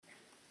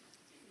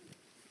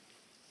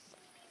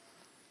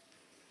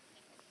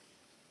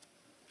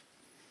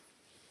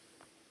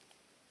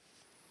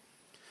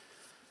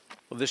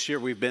Well, this year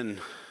we've been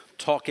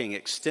talking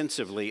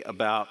extensively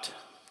about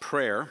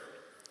prayer.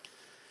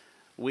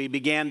 We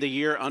began the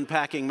year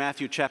unpacking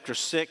Matthew chapter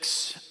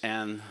 6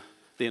 and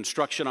the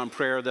instruction on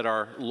prayer that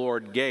our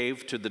Lord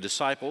gave to the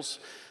disciples,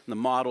 the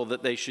model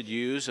that they should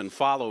use and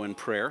follow in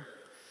prayer.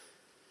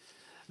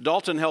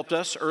 Dalton helped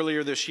us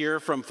earlier this year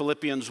from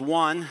Philippians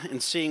 1 in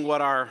seeing what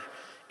our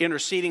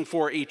interceding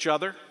for each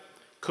other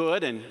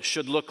could and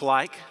should look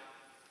like.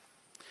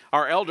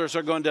 Our elders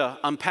are going to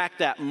unpack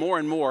that more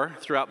and more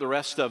throughout the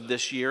rest of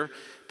this year,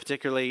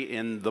 particularly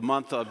in the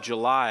month of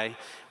July.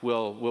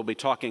 We'll be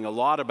talking a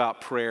lot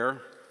about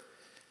prayer,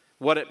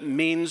 what it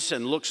means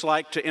and looks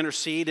like to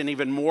intercede in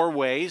even more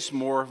ways,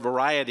 more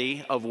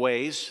variety of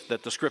ways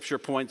that the Scripture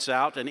points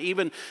out, and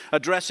even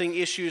addressing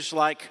issues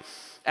like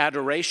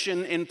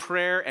adoration in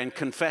prayer and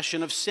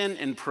confession of sin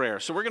in prayer.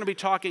 So we're going to be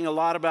talking a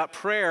lot about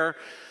prayer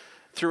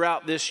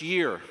throughout this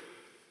year.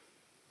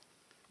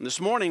 This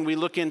morning, we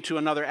look into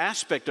another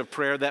aspect of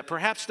prayer that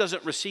perhaps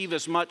doesn't receive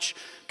as much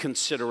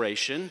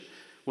consideration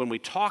when we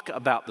talk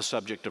about the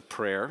subject of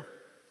prayer.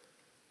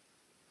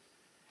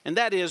 And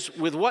that is,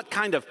 with what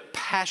kind of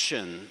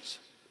passions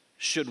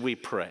should we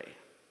pray?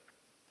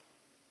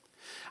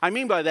 I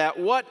mean by that,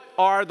 what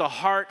are the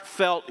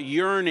heartfelt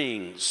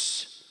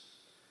yearnings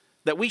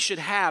that we should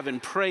have in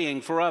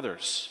praying for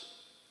others?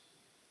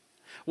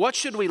 What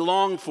should we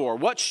long for?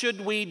 What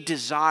should we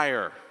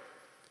desire?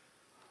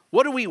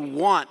 What do we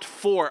want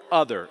for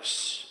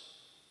others?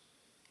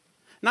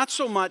 Not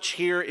so much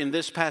here in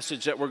this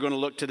passage that we're going to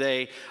look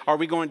today are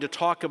we going to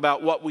talk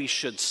about what we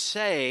should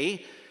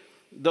say,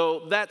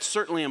 though that's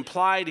certainly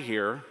implied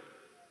here.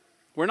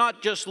 We're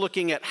not just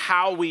looking at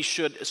how we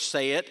should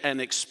say it and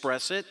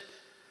express it,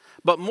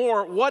 but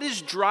more what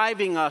is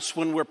driving us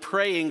when we're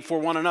praying for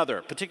one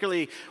another,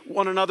 particularly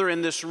one another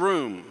in this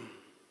room,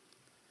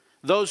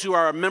 those who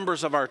are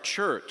members of our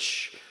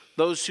church,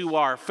 those who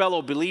are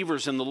fellow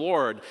believers in the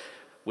Lord,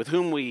 with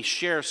whom we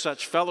share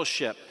such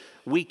fellowship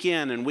week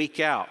in and week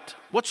out.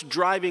 What's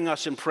driving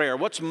us in prayer?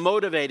 What's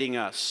motivating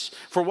us?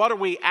 For what are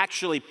we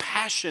actually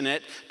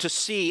passionate to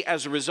see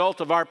as a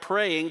result of our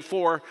praying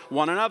for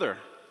one another?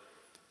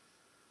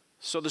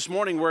 So this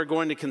morning we're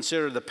going to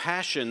consider the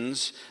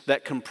passions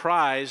that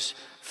comprise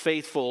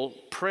faithful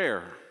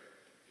prayer.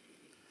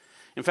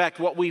 In fact,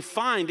 what we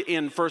find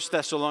in 1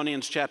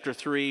 Thessalonians chapter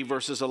 3,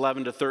 verses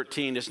 11 to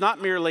 13 is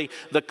not merely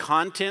the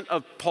content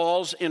of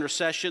Paul's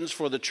intercessions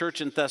for the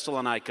church in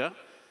Thessalonica,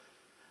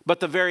 but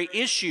the very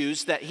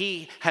issues that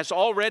he has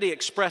already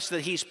expressed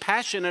that he's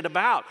passionate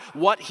about,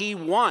 what he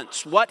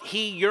wants, what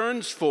he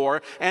yearns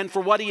for, and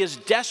for what he is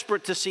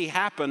desperate to see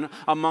happen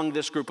among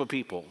this group of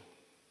people.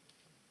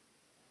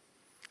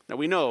 Now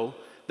we know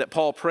that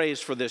Paul prays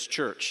for this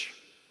church.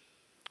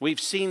 We've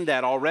seen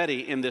that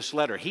already in this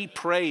letter. He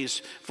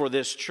prays for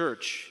this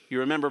church.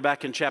 You remember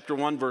back in chapter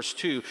 1, verse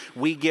 2,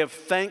 we give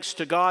thanks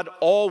to God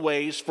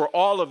always for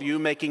all of you,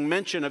 making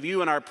mention of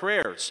you in our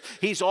prayers.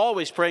 He's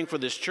always praying for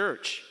this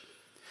church.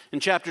 In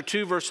chapter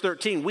 2, verse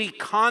 13, we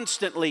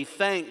constantly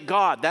thank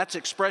God. That's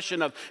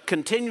expression of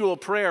continual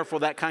prayer for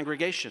that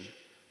congregation.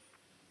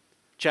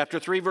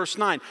 Chapter 3, verse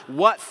 9,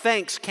 what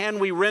thanks can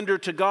we render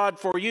to God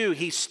for you?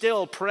 He's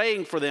still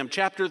praying for them.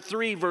 Chapter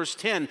 3, verse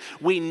 10,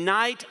 we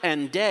night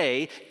and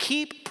day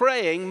keep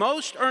praying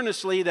most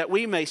earnestly that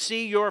we may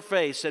see your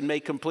face and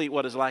may complete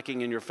what is lacking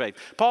in your faith.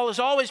 Paul is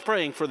always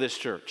praying for this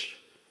church.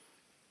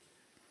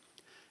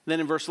 Then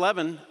in verse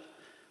 11,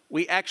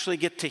 we actually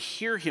get to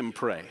hear him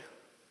pray.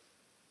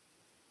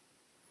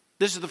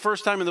 This is the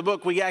first time in the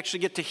book we actually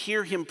get to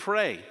hear him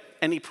pray.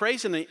 And he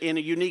prays in a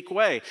unique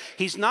way.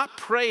 He's not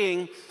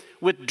praying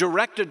with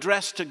direct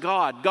address to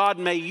God. God,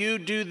 may you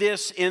do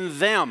this in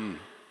them.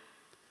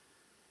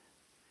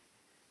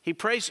 He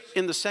prays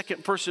in the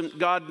second person,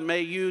 God, may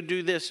you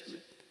do this.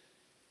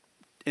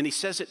 And he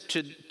says it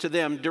to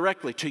them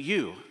directly, to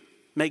you.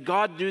 May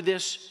God do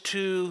this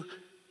to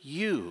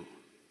you.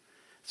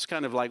 It's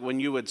kind of like when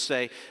you would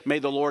say, may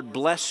the Lord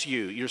bless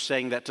you. You're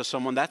saying that to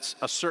someone. That's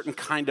a certain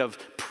kind of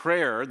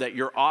prayer that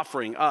you're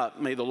offering up.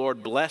 May the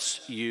Lord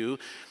bless you.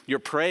 You're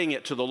praying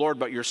it to the Lord,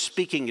 but you're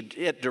speaking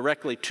it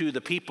directly to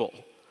the people.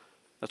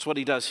 That's what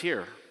he does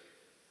here.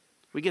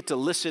 We get to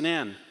listen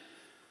in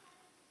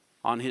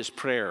on his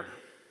prayer.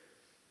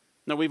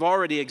 Now, we've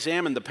already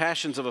examined the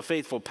passions of a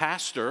faithful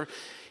pastor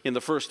in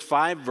the first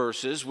 5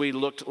 verses. We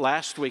looked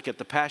last week at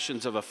the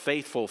passions of a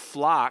faithful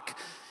flock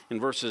in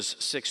verses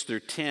 6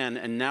 through 10,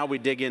 and now we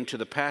dig into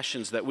the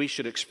passions that we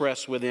should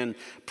express within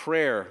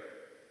prayer.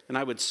 And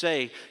I would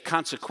say,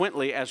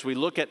 consequently, as we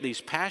look at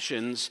these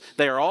passions,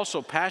 they are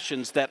also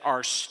passions that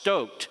are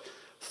stoked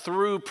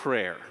through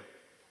prayer.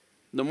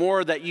 The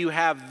more that you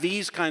have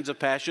these kinds of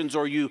passions,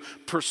 or you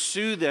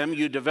pursue them,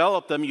 you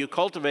develop them, you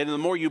cultivate them, the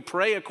more you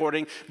pray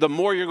according, the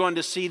more you're going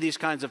to see these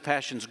kinds of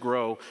passions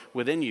grow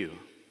within you.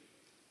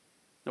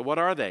 Now, what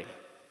are they?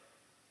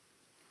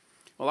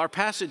 Well, our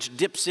passage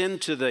dips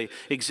into the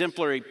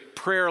exemplary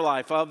prayer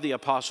life of the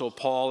Apostle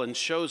Paul and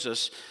shows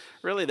us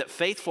really that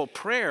faithful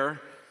prayer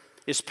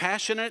is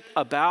passionate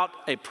about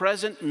a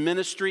present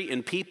ministry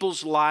in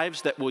people's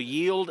lives that will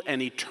yield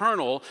an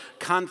eternal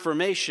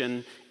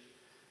confirmation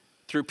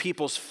through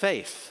people's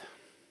faith.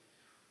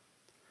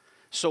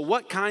 So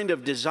what kind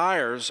of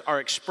desires are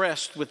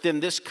expressed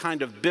within this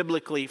kind of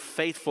biblically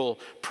faithful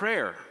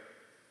prayer?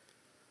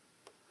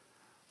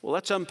 Well,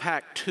 let's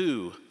unpack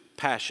two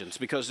passions,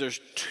 because there's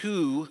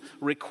two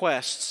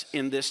requests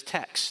in this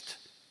text.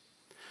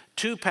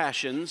 Two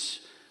passions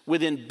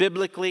within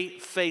biblically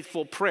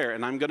faithful prayer.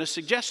 And I'm going to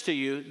suggest to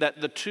you that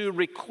the two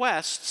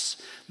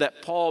requests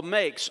that Paul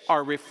makes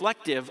are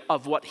reflective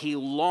of what he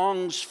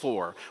longs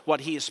for, what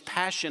he is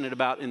passionate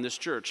about in this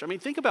church. I mean,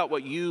 think about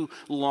what you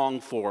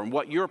long for and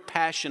what you're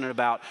passionate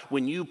about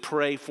when you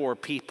pray for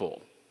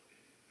people.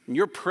 And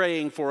you're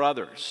praying for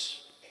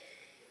others.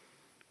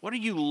 What do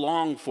you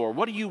long for?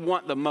 What do you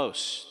want the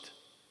most?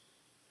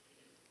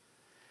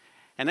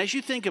 And as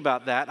you think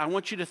about that, I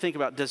want you to think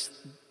about,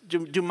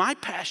 do my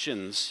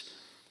passions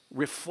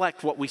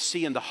reflect what we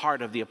see in the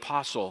heart of the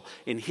apostle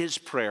in his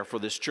prayer for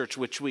this church,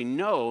 which we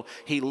know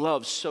he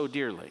loves so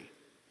dearly?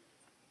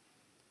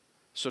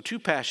 So two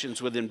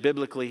passions within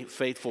biblically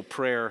faithful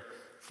prayer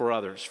for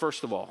others.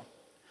 First of all,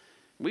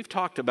 we've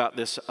talked about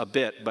this a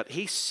bit, but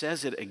he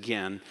says it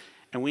again,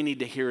 and we need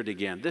to hear it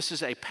again. This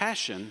is a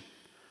passion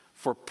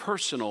for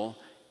personal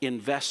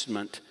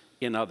investment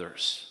in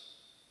others.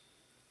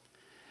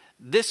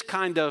 This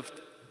kind of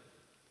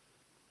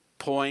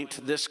point,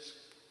 this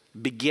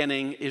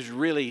beginning, is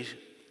really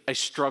a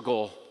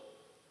struggle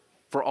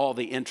for all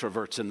the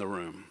introverts in the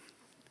room.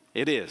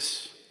 It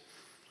is.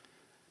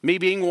 Me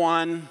being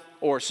one,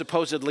 or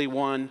supposedly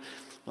one,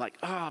 like,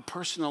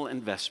 personal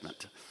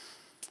investment.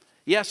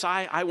 Yes,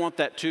 I want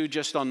that too,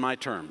 just on my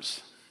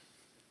terms.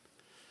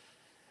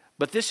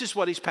 But this is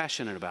what he's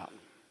passionate about.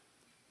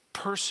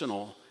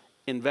 Personal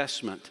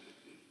investment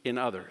in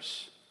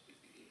others.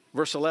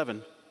 Verse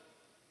 11.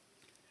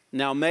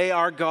 Now may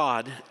our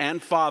God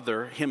and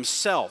Father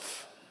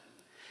himself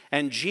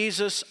and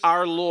Jesus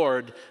our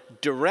Lord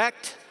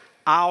direct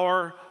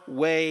our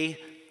way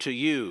to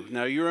you.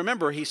 Now you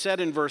remember he said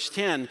in verse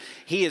 10,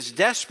 he is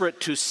desperate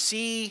to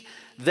see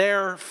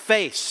their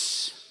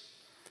face.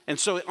 And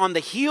so on the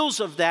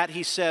heels of that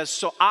he says,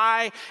 so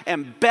I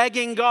am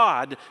begging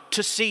God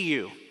to see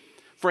you,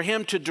 for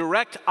him to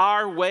direct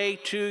our way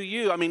to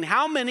you. I mean,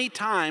 how many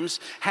times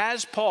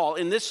has Paul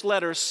in this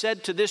letter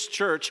said to this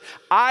church,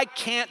 I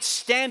can't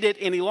stand it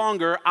any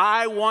longer.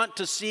 I want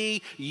to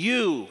see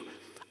you.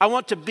 I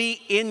want to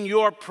be in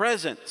your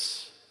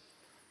presence.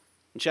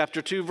 In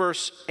chapter 2,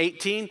 verse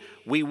 18,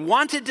 we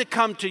wanted to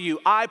come to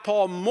you, I,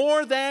 Paul,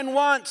 more than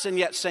once, and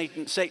yet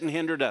Satan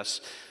hindered us.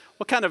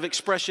 What kind of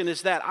expression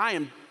is that? I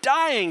am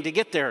dying to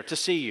get there to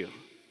see you.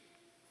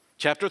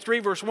 Chapter 3,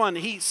 verse 1,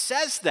 he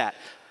says that.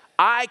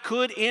 I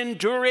could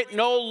endure it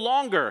no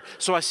longer,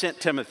 so I sent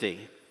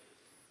Timothy.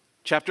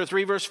 Chapter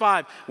 3, verse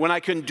 5, when I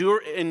could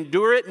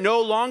endure it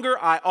no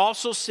longer, I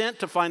also sent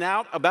to find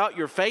out about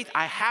your faith.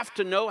 I have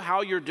to know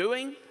how you're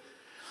doing.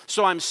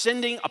 So I'm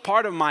sending a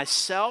part of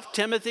myself,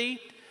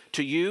 Timothy,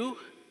 to you.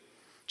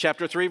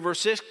 Chapter 3, verse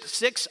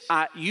 6,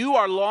 you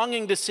are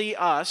longing to see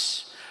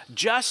us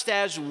just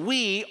as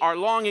we are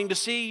longing to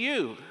see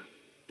you.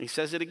 He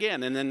says it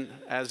again. And then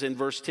as in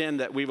verse 10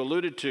 that we've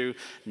alluded to,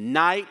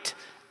 night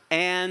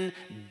and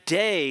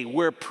day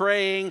we're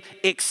praying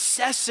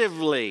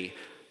excessively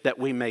that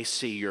we may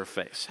see your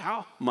face.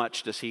 How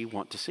much does he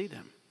want to see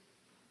them?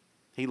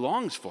 He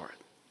longs for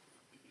it.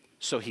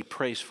 So he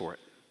prays for it.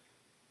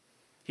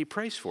 He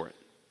prays for it.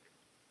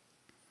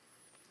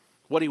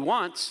 What he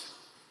wants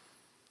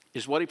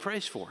is what he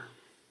prays for,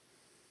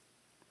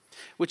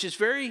 which is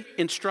very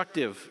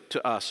instructive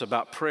to us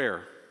about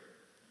prayer.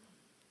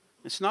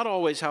 It's not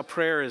always how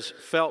prayer is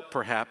felt,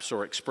 perhaps,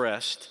 or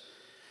expressed.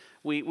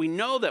 We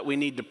know that we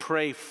need to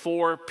pray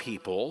for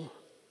people,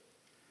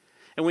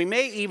 and we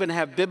may even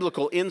have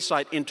biblical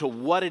insight into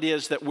what it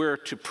is that we're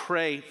to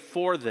pray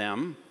for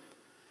them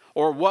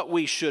or what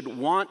we should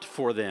want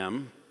for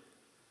them.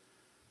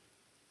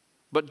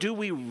 But do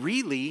we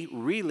really,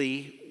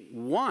 really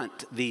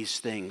want these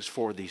things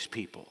for these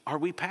people? Are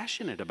we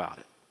passionate about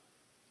it?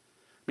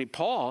 I mean,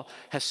 Paul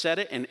has said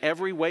it in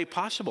every way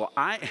possible.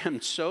 I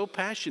am so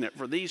passionate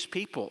for these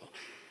people.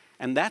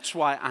 And that's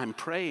why I'm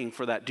praying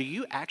for that. Do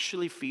you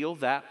actually feel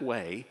that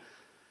way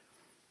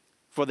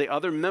for the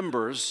other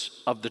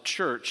members of the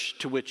church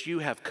to which you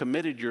have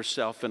committed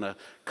yourself in a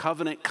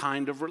covenant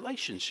kind of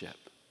relationship?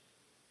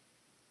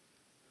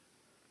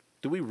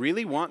 Do we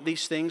really want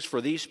these things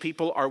for these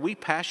people? Are we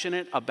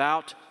passionate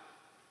about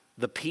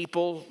the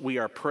people we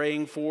are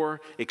praying for,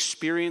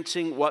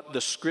 experiencing what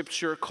the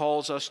Scripture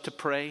calls us to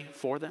pray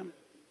for them?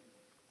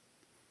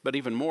 But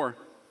even more,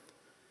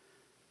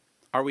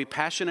 are we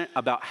passionate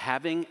about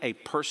having a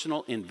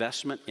personal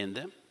investment in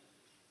them?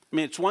 I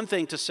mean, it's one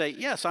thing to say,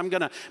 yes, I'm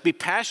going to be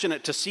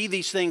passionate to see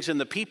these things in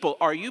the people.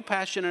 Are you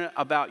passionate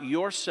about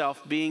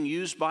yourself being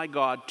used by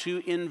God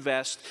to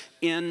invest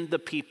in the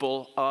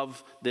people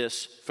of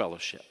this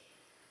fellowship?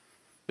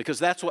 Because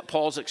that's what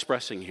Paul's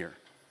expressing here,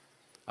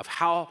 of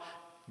how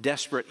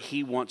desperate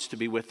he wants to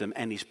be with them,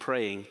 and he's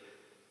praying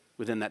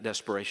within that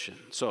desperation.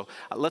 So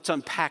let's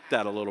unpack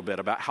that a little bit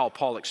about how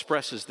Paul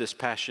expresses this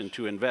passion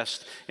to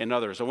invest in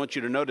others. I want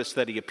you to notice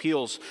that he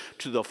appeals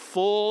to the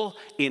full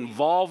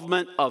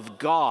involvement of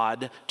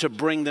God to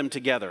bring them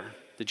together.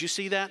 Did you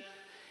see that?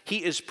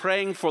 He is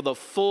praying for the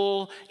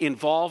full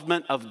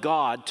involvement of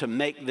God to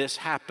make this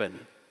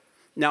happen.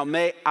 Now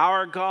may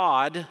our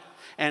God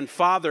and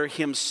Father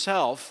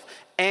himself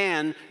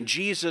and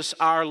Jesus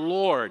our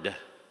Lord.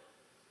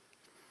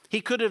 He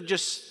could have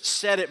just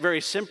said it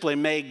very simply,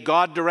 may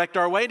God direct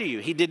our way to you.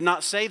 He did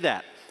not say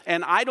that.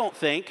 And I don't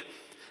think,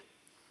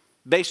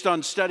 based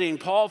on studying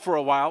Paul for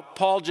a while,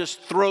 Paul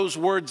just throws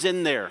words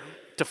in there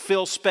to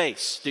fill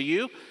space. Do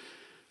you?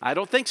 I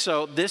don't think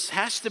so. This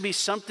has to be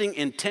something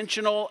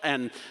intentional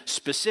and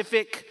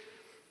specific.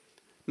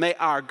 May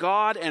our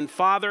God and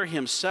Father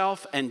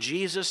himself and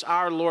Jesus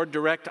our Lord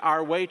direct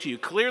our way to you.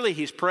 Clearly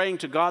he's praying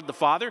to God the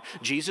Father.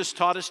 Jesus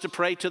taught us to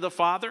pray to the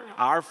Father,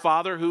 our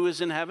Father who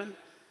is in heaven.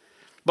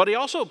 But he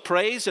also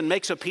prays and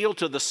makes appeal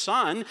to the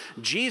Son,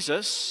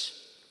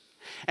 Jesus.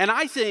 And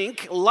I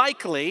think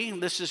likely,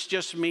 this is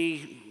just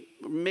me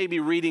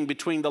maybe reading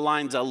between the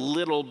lines a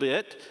little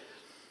bit.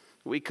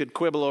 We could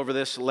quibble over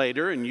this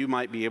later, and you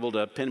might be able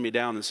to pin me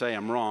down and say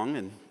I'm wrong,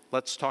 and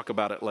let's talk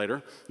about it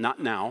later. Not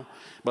now,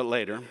 but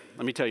later.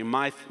 Let me tell you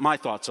my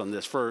thoughts on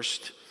this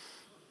first.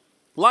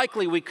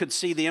 Likely we could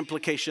see the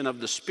implication of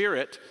the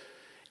Spirit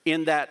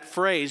in that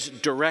phrase,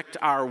 direct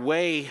our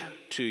way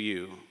to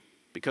you.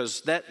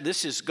 Because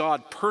this is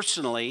God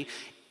personally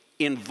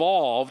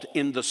involved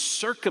in the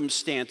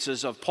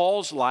circumstances of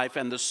Paul's life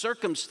and the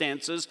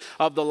circumstances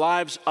of the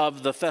lives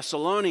of the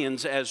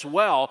Thessalonians as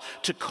well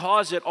to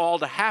cause it all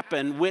to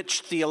happen,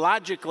 which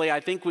theologically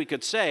I think we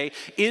could say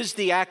is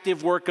the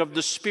active work of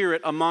the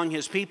Spirit among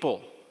his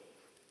people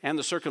and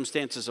the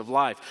circumstances of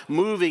life,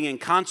 moving in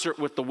concert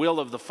with the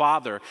will of the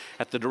Father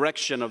at the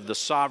direction of the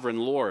sovereign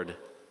Lord.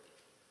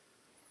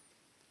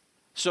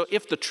 So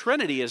if the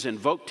Trinity is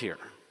invoked here,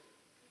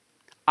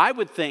 I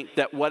would think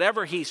that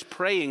whatever he's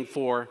praying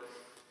for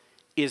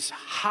is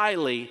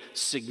highly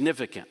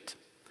significant.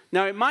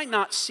 Now, it might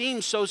not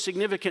seem so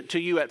significant to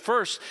you at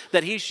first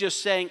that he's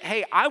just saying,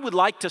 hey, I would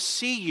like to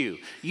see you.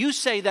 You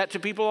say that to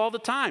people all the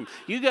time.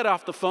 You get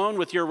off the phone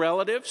with your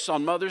relatives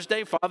on Mother's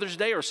Day, Father's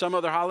Day, or some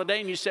other holiday,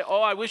 and you say,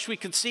 oh, I wish we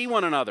could see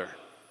one another.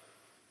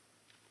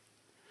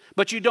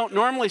 But you don't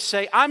normally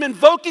say, I'm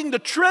invoking the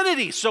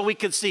Trinity so we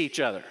could see each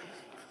other.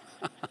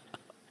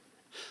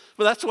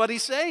 Well, that's what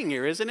he's saying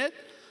here, isn't it?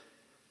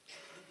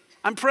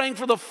 I'm praying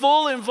for the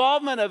full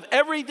involvement of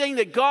everything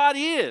that God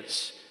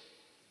is,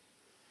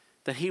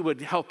 that he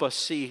would help us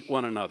see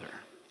one another.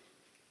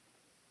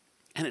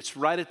 And it's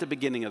right at the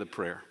beginning of the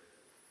prayer.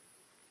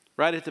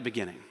 Right at the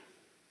beginning.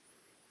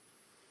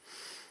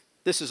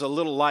 This is a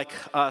little like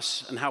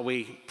us and how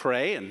we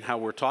pray and how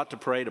we're taught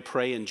to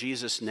pray in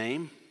Jesus'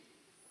 name.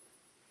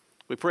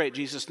 We pray at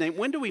Jesus' name.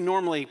 When do we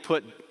normally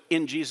put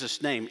in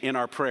Jesus' name in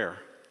our prayer?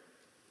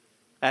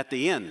 At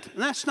the end.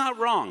 And that's not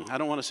wrong. I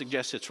don't want to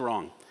suggest it's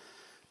wrong.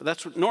 But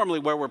that's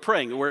normally where we're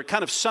praying. We're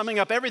kind of summing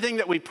up everything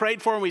that we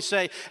prayed for, and we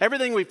say,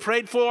 everything we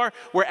prayed for,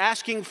 we're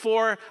asking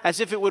for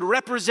as if it would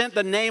represent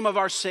the name of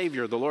our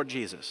Savior, the Lord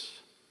Jesus,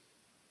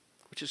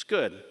 which is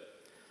good.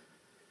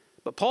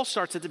 But Paul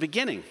starts at the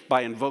beginning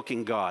by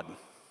invoking God.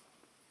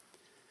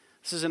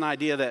 This is an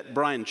idea that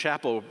Brian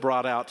Chappell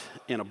brought out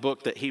in a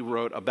book that he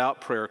wrote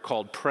about prayer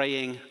called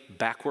Praying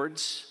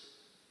Backwards,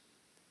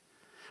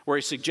 where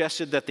he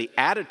suggested that the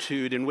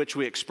attitude in which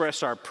we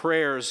express our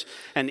prayers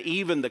and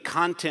even the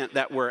content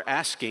that we're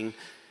asking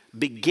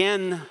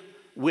begin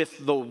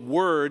with the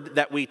word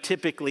that we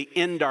typically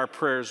end our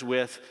prayers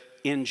with,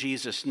 in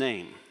Jesus'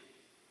 name.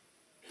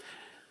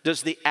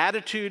 Does the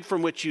attitude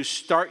from which you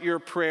start your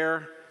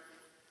prayer,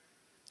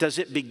 does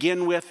it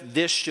begin with,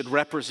 this should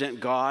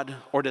represent God,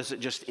 or does it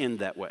just end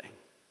that way?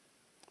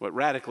 Well, it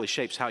radically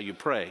shapes how you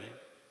pray,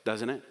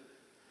 doesn't it?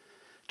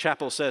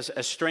 Chappell says,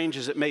 as strange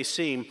as it may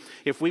seem,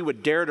 if we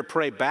would dare to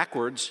pray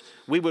backwards,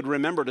 we would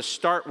remember to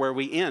start where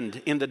we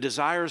end, in the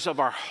desires of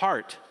our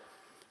heart,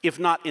 if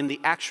not in the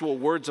actual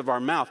words of our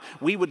mouth.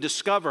 We would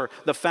discover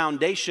the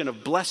foundation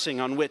of blessing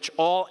on which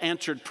all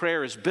answered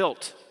prayer is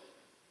built.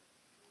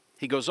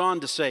 He goes on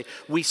to say,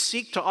 we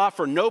seek to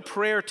offer no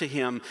prayer to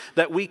him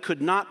that we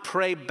could not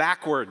pray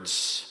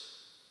backwards.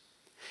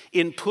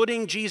 In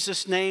putting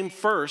Jesus' name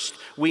first,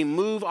 we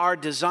move our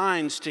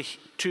designs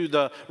to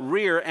the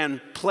rear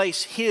and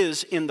place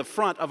his in the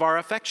front of our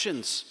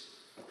affections.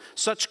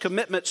 Such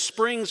commitment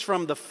springs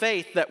from the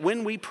faith that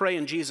when we pray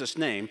in Jesus'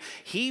 name,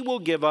 he will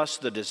give us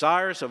the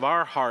desires of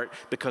our heart,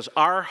 because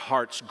our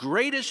heart's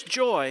greatest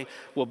joy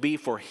will be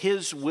for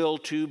his will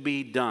to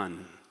be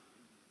done.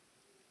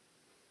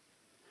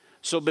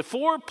 So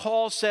before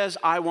Paul says,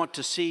 I want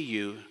to see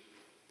you,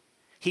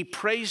 he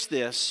prays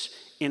this,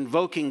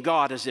 invoking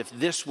God as if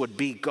this would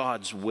be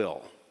God's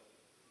will.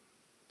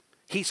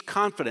 He's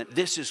confident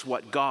this is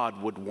what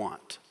God would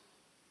want.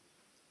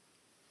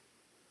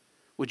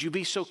 Would you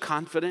be so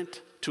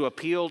confident to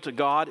appeal to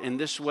God in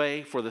this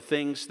way for the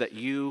things that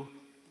you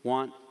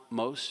want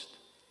most?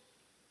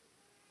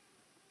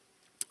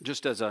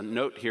 Just as a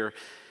note here,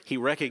 he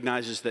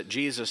recognizes that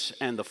Jesus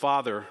and the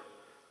Father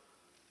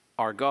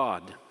are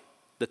God.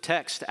 The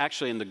text,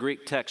 actually in the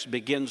Greek text,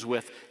 begins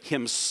with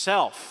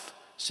himself,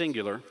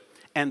 singular,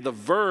 and the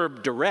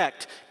verb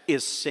direct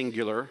is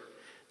singular,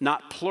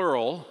 not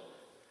plural,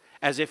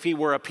 as if he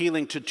were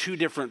appealing to two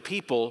different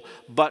people,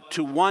 but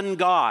to one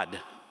God,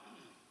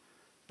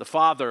 the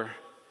Father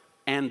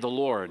and the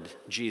Lord,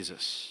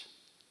 Jesus.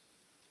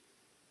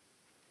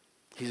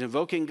 He's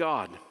invoking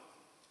God.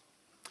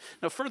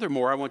 Now,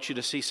 furthermore, I want you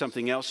to see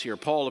something else here.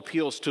 Paul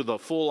appeals to the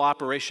full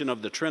operation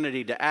of the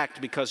Trinity to act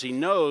because he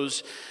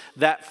knows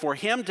that for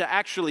him to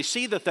actually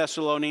see the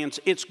Thessalonians,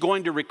 it's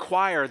going to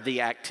require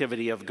the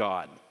activity of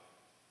God.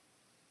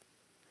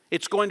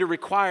 It's going to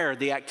require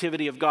the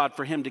activity of God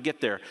for him to get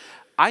there.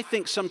 I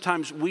think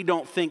sometimes we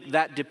don't think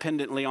that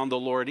dependently on the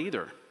Lord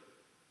either.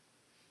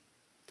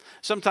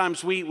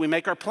 Sometimes we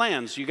make our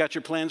plans. You got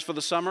your plans for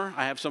the summer?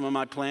 I have some of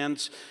my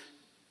plans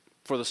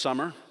for the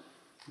summer.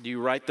 Do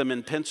you write them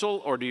in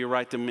pencil or do you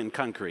write them in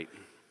concrete?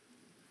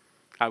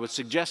 I would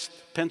suggest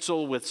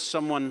pencil with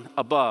someone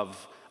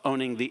above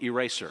owning the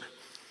eraser,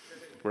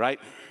 right?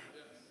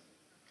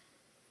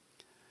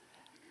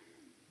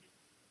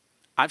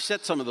 I've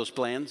set some of those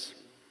plans,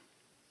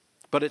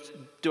 but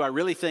do I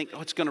really think,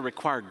 it's going to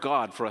require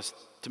God for us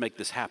to make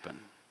this happen?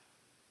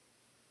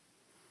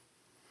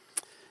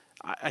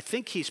 I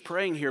think he's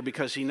praying here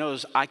because he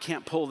knows I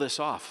can't pull this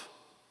off.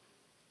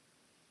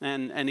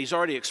 And he's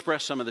already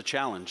expressed some of the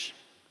challenge.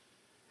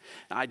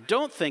 I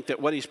don't think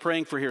that what he's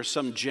praying for here is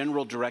some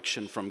general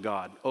direction from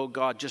God. Oh,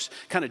 God, just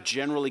kind of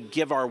generally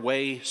give our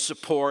way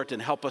support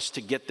and help us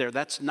to get there.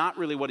 That's not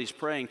really what he's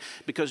praying.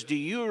 Because do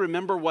you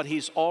remember what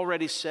he's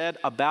already said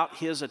about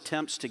his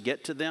attempts to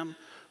get to them?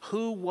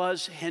 Who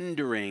was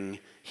hindering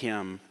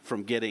him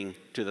from getting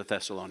to the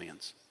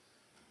Thessalonians?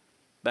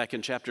 Back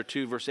in chapter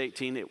 2, verse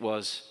 18, it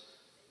was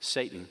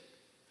Satan.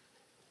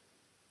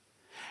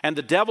 And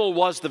the devil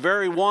was the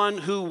very one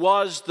who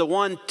was the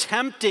one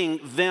tempting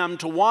them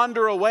to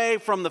wander away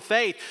from the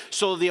faith.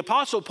 So the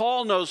Apostle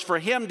Paul knows for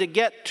him to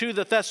get to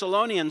the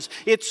Thessalonians,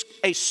 it's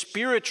a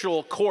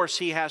spiritual course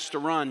he has to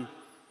run.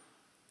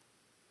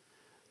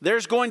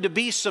 There's going to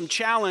be some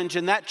challenge,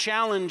 and that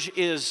challenge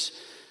is,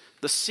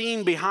 the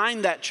scene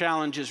behind that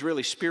challenge is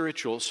really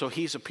spiritual. So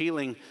he's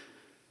appealing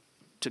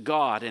to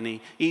God, and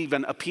he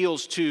even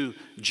appeals to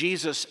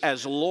Jesus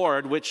as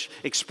Lord, which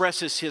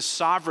expresses his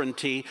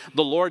sovereignty.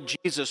 The Lord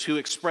Jesus, who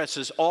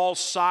expresses all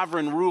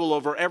sovereign rule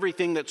over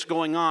everything that's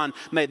going on.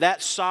 May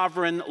that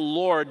sovereign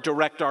Lord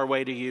direct our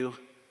way to you.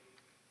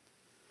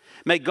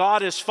 May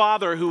God as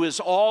Father, who is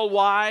all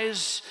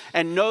wise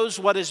and knows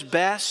what is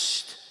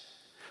best,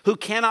 who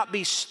cannot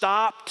be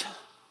stopped,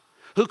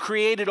 who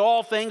created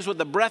all things with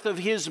the breath of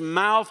his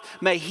mouth,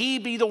 may he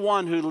be the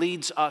one who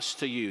leads us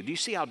to you. Do you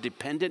see how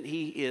dependent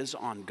he is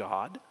on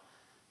God?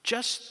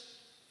 Just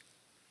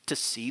to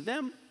see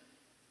them,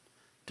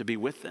 to be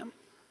with them.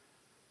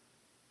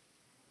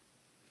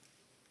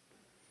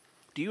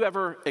 Do you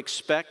ever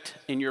expect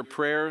in your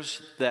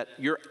prayers that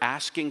you're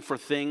asking for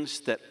things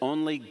that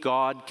only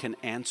God can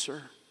answer?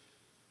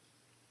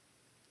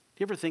 Do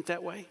you ever think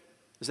that way?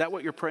 Is that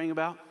what you're praying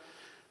about?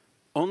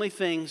 Only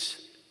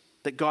things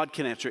that God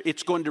can answer.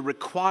 It's going to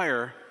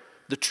require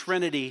the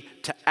Trinity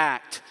to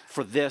act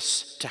for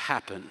this to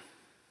happen.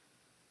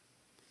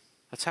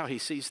 That's how he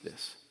sees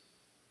this.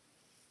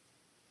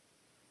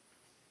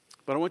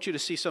 But I want you to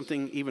see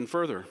something even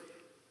further.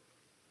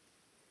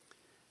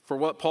 For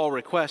what Paul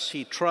requests,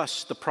 he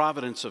trusts the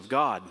providence of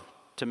God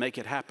to make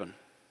it happen.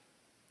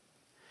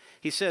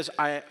 He says,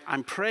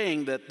 I'm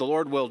praying that the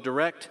Lord will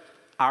direct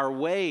our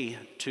way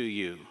to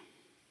you.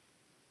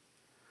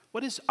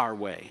 What is our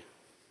way?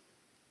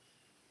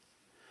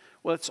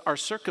 Well, it's our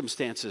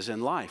circumstances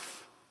in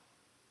life.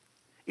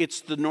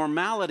 It's the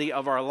normality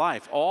of our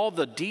life, all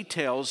the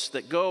details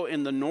that go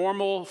in the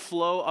normal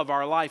flow of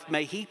our life.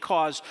 May he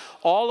cause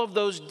all of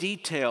those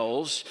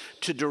details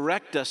to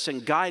direct us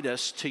and guide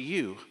us to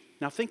you.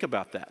 Now think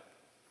about that.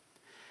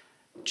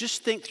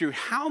 Just think through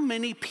how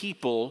many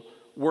people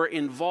were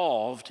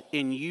involved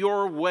in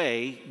your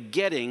way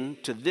getting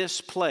to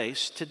this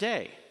place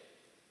today.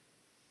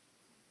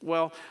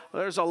 Well,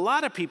 there's a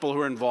lot of people who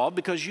are involved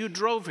because you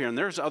drove here, and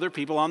there's other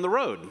people on the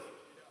road.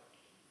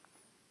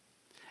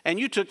 And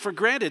you took for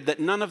granted that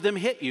none of them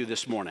hit you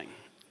this morning.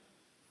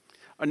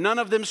 Or none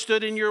of them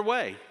stood in your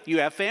way. You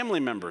have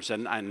family members,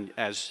 and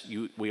as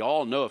we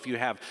all know, if you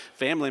have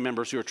family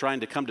members who are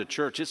trying to come to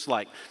church, it's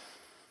like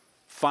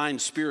fine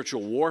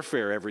spiritual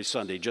warfare every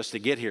Sunday just to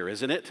get here,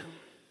 isn't it?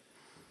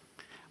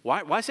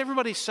 Why is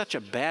everybody such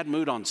a bad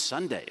mood on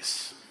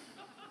Sundays?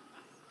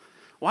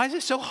 Why is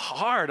it so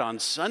hard on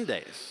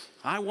Sundays?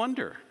 I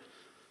wonder.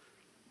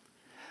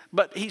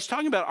 But he's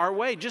talking about our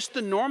way, just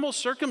the normal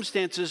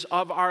circumstances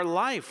of our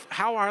life,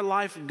 how our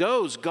life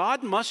goes.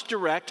 God must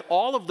direct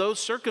all of those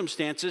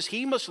circumstances.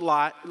 He must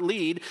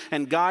lead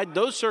and guide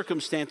those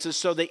circumstances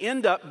so they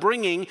end up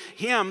bringing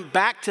him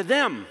back to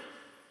them.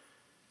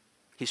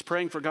 He's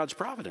praying for God's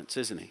providence,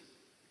 isn't he?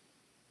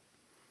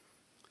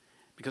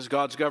 Because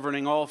God's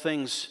governing all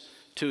things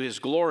to his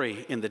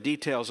glory in the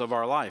details of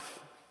our life.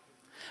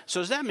 So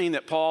does that mean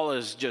that Paul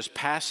is just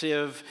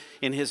passive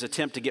in his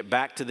attempt to get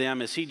back to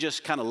them? Is he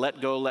just kind of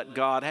let go, let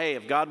God, hey,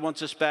 if God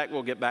wants us back,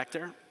 we'll get back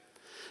there?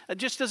 It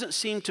just doesn't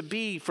seem to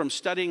be, from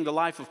studying the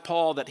life of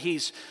Paul, that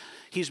he's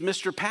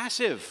Mr.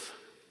 Passive.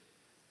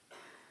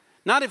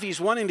 Not if he's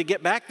wanting to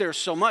get back there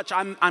so much.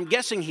 I'm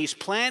guessing he's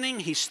planning,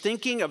 he's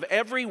thinking of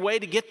every way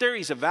to get there.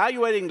 He's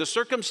evaluating the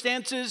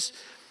circumstances.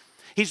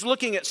 He's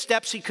looking at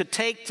steps he could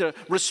take to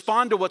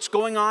respond to what's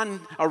going on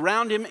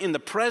around him in the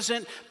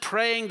present,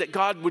 praying that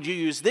God, would you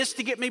use this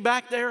to get me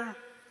back there?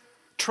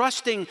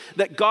 Trusting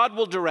that God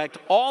will direct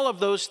all of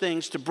those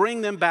things to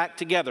bring them back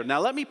together. Now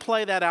let me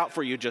play that out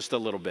for you just a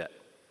little bit.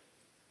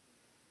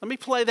 Let me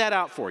play that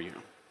out for you.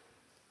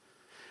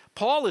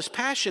 Paul is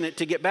passionate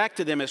to get back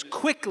to them as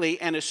quickly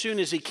and as soon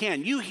as he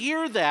can. You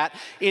hear that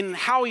in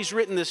how he's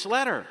written this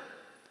letter.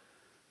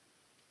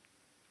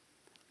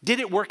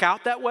 Did it work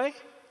out that way?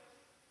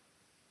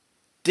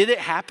 Did it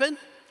happen?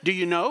 Do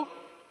you know?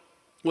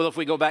 Well, if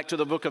we go back to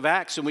the book of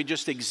Acts and we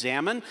just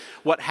examine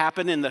what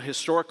happened in the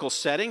historical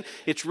setting,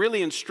 it's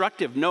really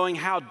instructive knowing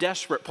how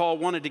desperate Paul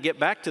wanted to get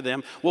back to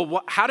them.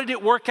 Well, how did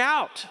it work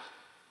out?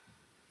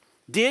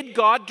 Did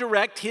God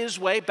direct his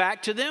way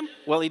back to them?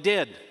 Well, he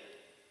did.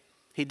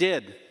 He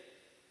did.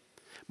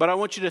 But I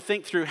want you to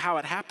think through how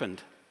it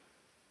happened.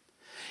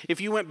 If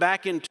you went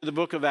back into the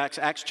book of Acts,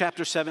 Acts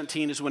chapter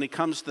 17 is when he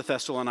comes to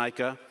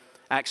Thessalonica.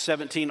 Acts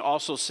 17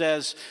 also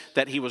says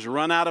that he was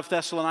run out of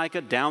Thessalonica,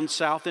 down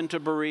south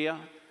into Berea.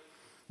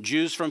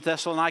 Jews from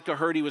Thessalonica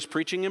heard he was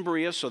preaching in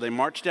Berea, so they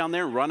marched down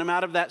there and run him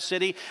out of that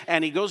city.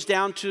 And he goes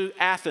down to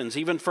Athens,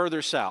 even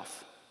further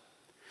south.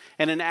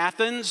 And in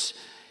Athens,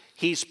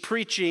 he's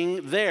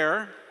preaching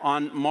there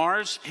on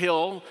Mars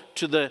Hill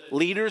to the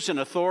leaders and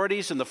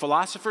authorities and the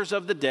philosophers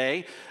of the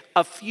day.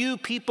 A few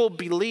people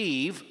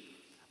believe,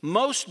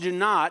 most do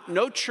not.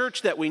 No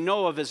church that we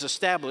know of is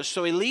established.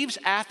 So he leaves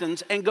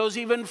Athens and goes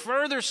even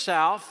further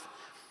south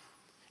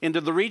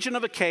into the region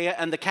of Achaia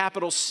and the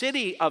capital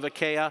city of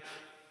Achaia,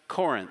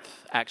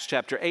 Corinth. Acts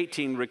chapter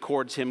 18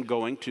 records him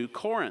going to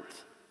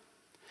Corinth.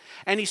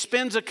 And he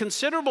spends a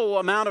considerable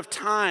amount of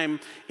time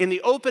in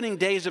the opening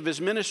days of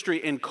his ministry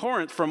in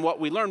Corinth, from what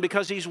we learn,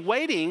 because he's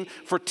waiting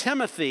for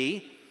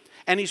Timothy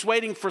and he's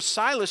waiting for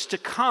Silas to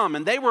come.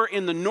 And they were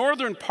in the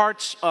northern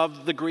parts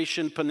of the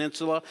Grecian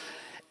peninsula,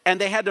 and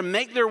they had to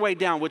make their way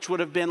down, which would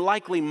have been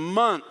likely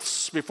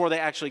months before they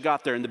actually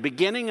got there. And the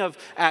beginning of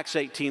Acts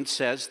 18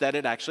 says that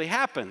it actually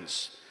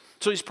happens.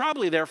 So he's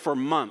probably there for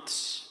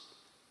months.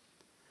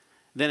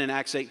 Then in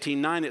Acts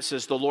 18:9 it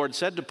says, the Lord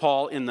said to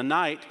Paul in the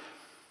night,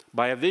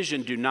 by a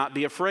vision, do not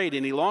be afraid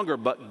any longer,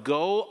 but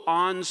go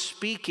on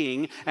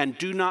speaking and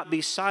do not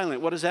be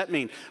silent. What does that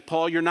mean?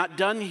 Paul, you're not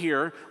done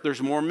here.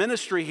 There's more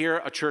ministry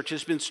here. A church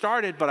has been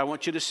started, but I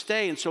want you to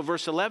stay. And so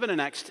verse 11 in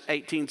Acts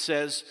 18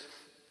 says,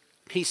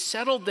 he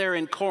settled there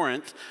in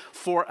Corinth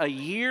for 1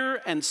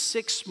 year and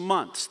 6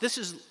 months. This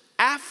is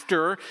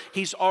after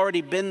he's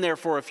already been there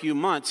for a few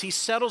months. He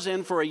settles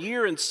in for 1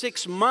 year and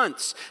 6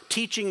 months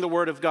teaching the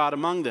word of God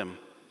among them.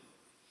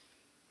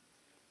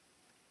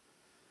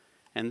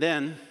 And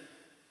then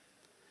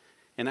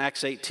in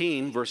Acts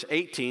 18, verse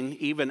 18,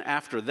 even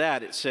after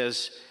that, it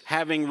says,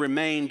 having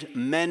remained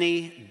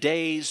many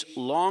days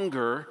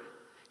longer,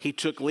 he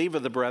took leave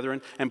of the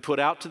brethren and put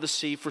out to the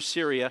sea for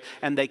Syria,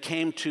 and they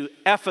came to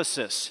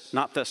Ephesus,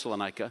 not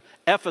Thessalonica,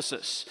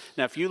 Ephesus.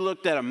 Now, if you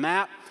looked at a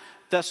map,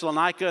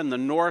 Thessalonica in the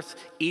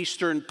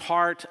northeastern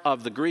part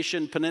of the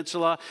Grecian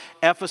peninsula,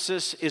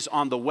 Ephesus is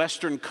on the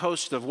western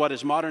coast of what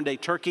is modern-day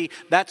Turkey.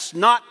 That's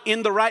not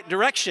in the right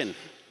direction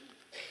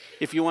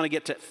if you want to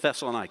get to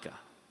Thessalonica.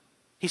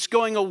 He's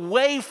going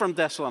away from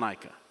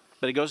Thessalonica,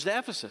 but he goes to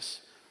Ephesus.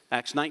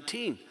 Acts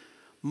 19.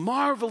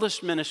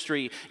 Marvelous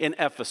ministry in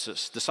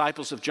Ephesus.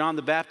 Disciples of John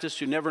the Baptist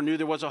who never knew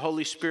there was a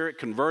Holy Spirit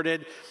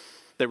converted.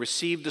 They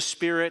received the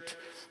Spirit.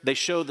 They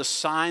show the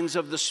signs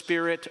of the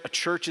Spirit. A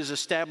church is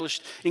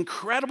established.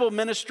 Incredible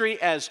ministry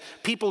as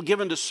people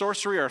given to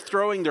sorcery are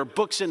throwing their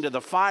books into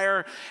the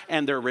fire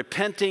and they're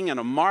repenting, and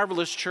a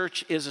marvelous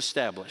church is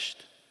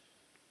established.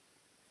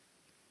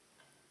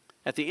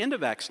 At the end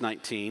of Acts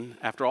 19,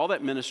 after all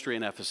that ministry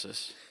in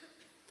Ephesus,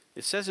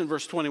 it says in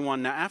verse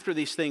 21, now after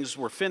these things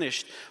were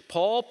finished,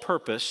 Paul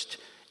purposed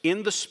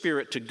in the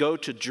Spirit to go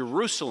to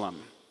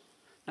Jerusalem.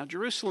 Now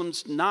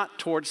Jerusalem's not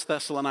towards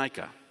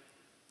Thessalonica.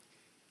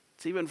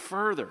 It's even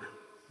further.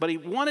 But he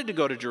wanted to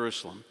go to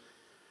Jerusalem,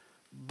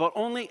 but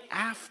only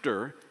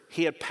after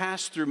he had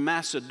passed through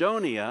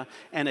Macedonia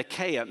and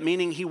Achaia,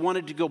 meaning he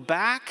wanted to go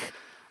back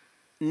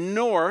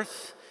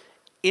north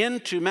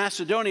into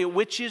Macedonia,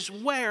 which is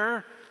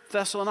where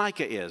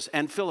Thessalonica is,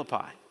 and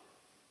Philippi.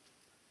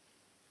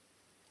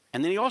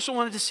 And then he also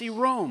wanted to see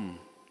Rome.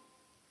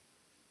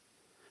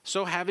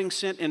 So having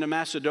sent into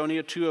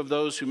Macedonia 2 of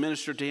those who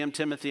ministered to him,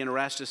 Timothy and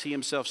Erastus, he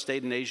himself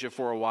stayed in Asia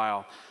for a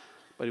while,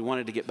 but he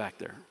wanted to get back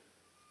there.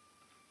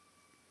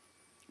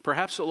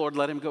 Perhaps the Lord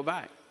let him go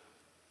back.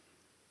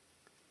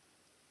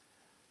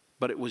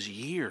 But it was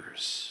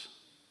years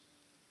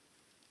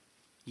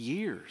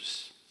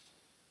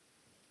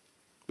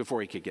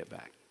before he could get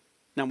back.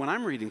 Now, when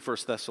I'm reading 1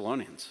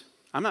 Thessalonians,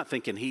 I'm not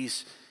thinking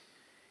he's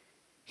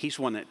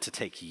wanting it to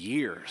take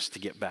years to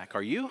get back.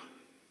 Are you?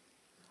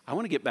 I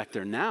want to get back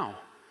there now.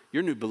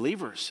 You're new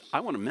believers.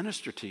 I want to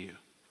minister to you.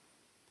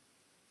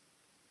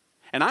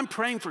 And I'm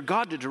praying for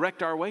God to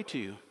direct our way to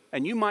you.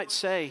 And you might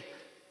say,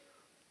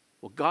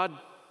 well, God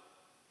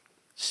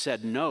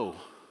said no.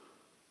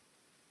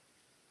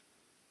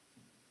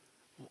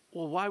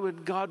 Well, why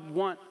wouldn't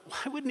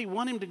he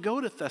want him to go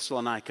to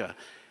Thessalonica?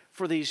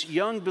 For these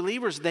young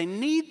believers, they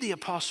need the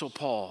Apostle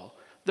Paul.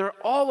 They're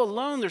all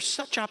alone. There's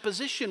such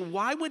opposition.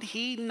 Why would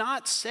he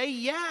not say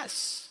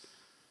yes?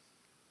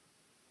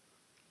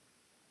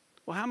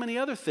 Well, how many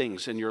other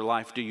things in your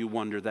life do you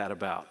wonder that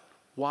about?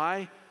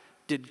 Why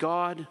did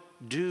God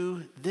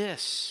do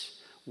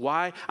this?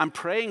 Why? I'm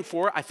praying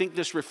for it. I think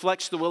this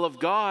reflects the will of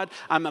God.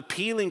 I'm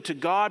appealing to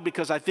God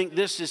because I think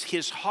this is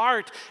his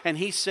heart. And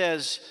he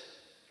says,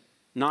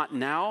 not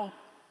now.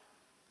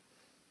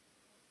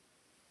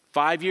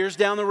 5 years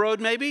down the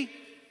road, maybe?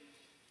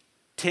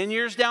 10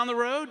 years down the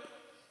road?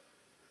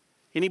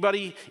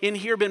 Anybody in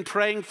here been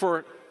praying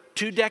for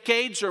 2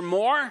 decades or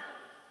more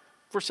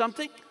for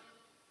something?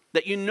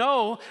 That you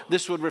know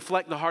this would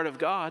reflect the heart of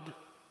God.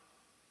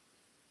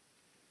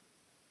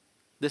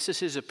 This is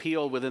his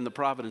appeal within the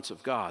providence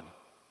of God.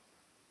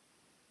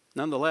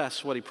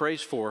 Nonetheless, what he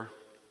prays for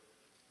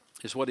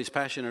is what he's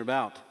passionate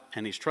about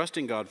and he's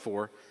trusting God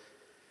for.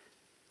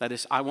 That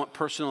is, I want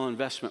personal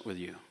investment with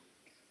you.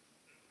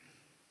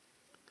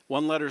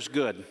 1 letter's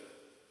good.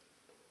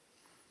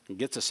 He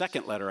gets a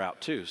second letter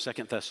out too, 2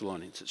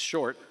 Thessalonians. It's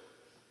short.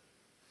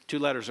 2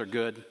 letters are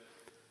good.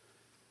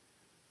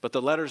 But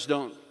the letters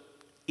don't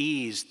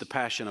ease the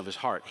passion of his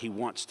heart. He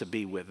wants to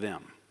be with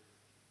them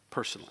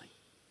personally.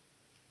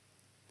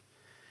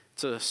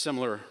 It's a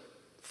similar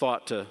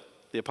thought to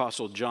the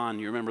Apostle John.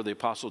 You remember the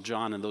Apostle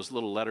John and those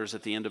little letters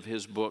at the end of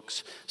his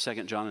books,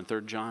 2 John and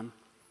 3 John?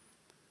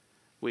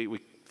 We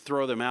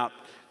throw them out,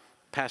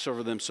 pass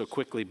over them so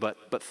quickly,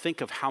 but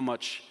think of how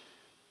much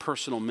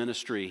personal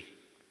ministry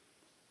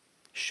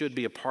should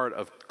be a part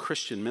of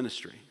Christian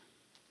ministry.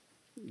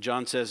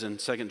 John says in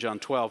 2 John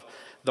 12,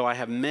 though I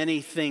have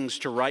many things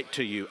to write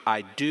to you,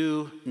 I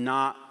do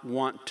not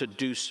want to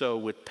do so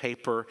with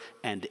paper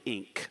and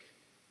ink.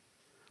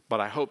 But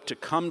I hope to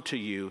come to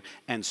you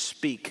and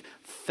speak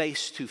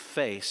face to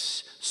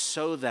face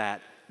so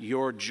that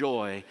your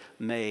joy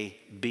may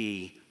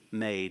be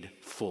made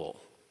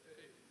full.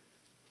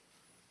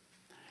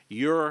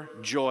 Your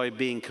joy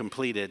being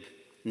completed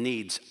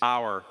needs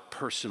our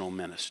personal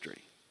ministry.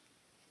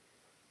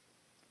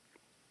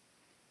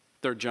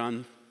 3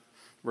 John,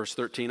 verse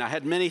 13, I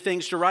had many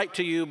things to write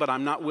to you, but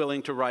I'm not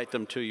willing to write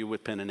them to you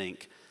with pen and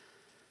ink.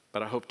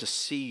 But I hope to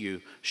see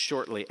you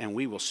shortly, and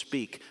we will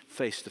speak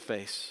face to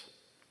face.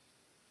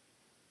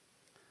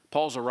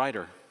 Paul's a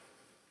writer.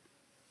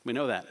 We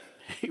know that.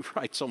 He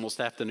writes almost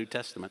half the New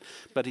Testament,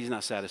 but he's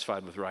not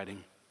satisfied with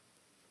writing.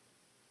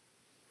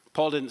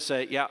 Paul didn't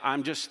say, yeah,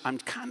 I'm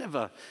kind of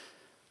a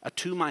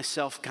to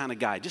myself kind of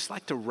guy. Just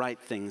like to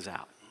write things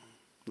out.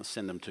 Let's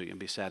send them to you and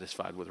be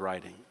satisfied with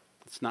writing.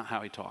 That's not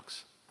how he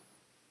talks.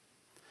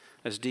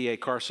 As D.A.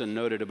 Carson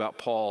noted about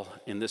Paul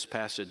in this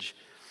passage,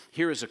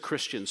 here is a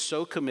Christian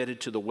so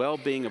committed to the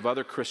well-being of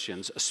other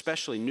Christians,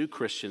 especially new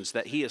Christians,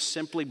 that he is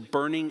simply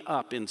burning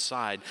up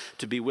inside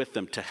to be with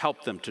them, to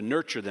help them, to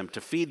nurture them,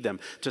 to feed them,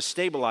 to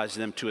stabilize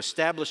them, to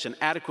establish an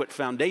adequate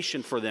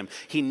foundation for them.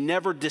 He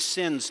never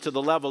descends to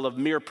the level of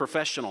mere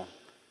professional.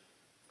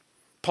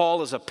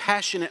 Paul is a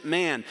passionate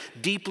man,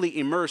 deeply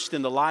immersed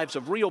in the lives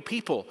of real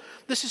people.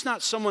 This is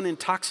not someone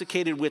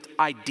intoxicated with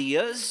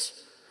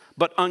ideas,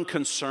 but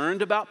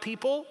unconcerned about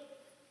people.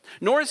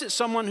 Nor is it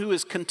someone who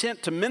is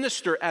content to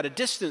minister at a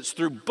distance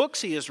through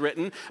books he has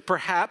written,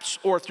 perhaps,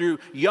 or through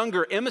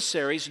younger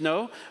emissaries.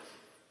 No,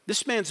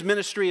 this man's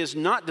ministry is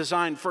not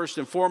designed first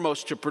and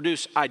foremost to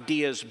produce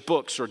ideas,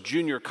 books, or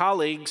junior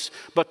colleagues,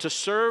 but to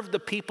serve the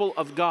people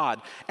of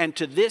God. And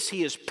to this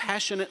he is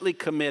passionately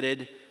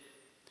committed,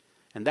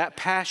 and that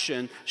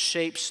passion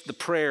shapes the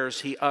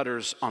prayers he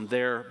utters on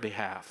their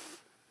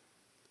behalf.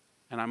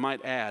 And I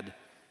might add,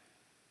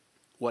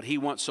 what he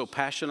wants so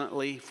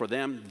passionately for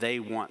them, they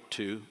want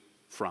to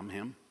from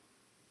him.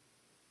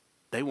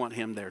 They want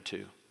him there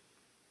too.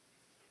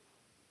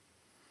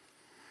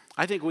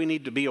 I think we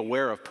need to be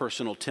aware of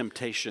personal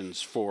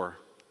temptations for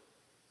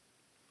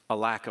a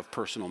lack of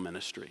personal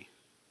ministry.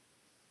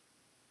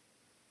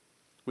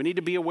 We need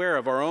to be aware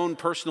of our own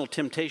personal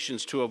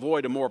temptations to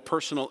avoid a more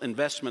personal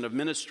investment of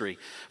ministry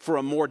for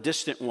a more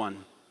distant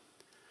one.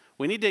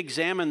 We need to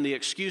examine the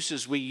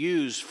excuses we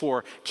use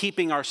for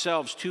keeping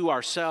ourselves to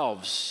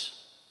ourselves.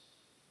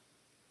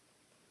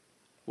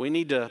 We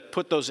need to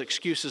put those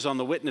excuses on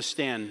the witness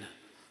stand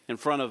in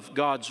front of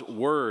God's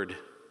word.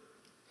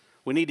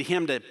 We need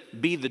him to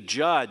be the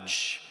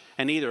judge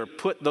and either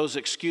put those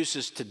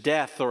excuses to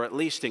death or at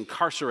least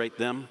incarcerate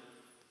them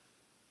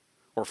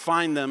or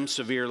fine them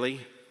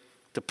severely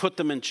to put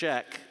them in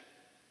check.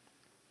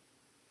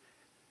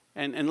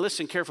 And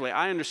listen carefully.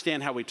 I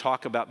understand how we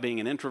talk about being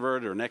an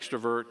introvert or an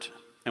extrovert.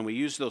 and we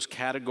use those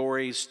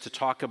categories to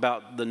talk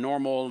about the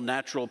normal,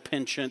 natural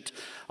penchant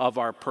of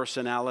our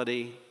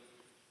personality.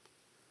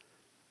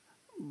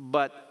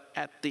 But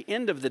at the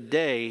end of the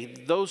day,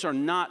 those are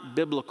not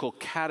biblical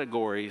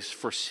categories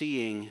for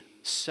seeing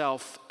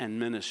self and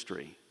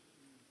ministry.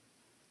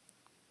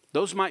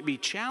 Those might be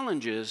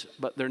challenges,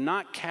 but they're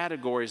not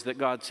categories that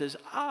God says,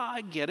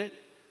 I get it.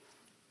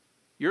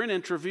 You're an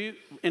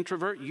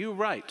introvert, you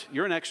write.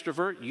 You're an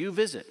extrovert, you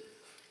visit.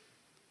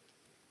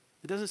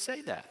 It doesn't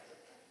say that.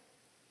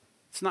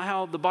 It's not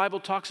how the Bible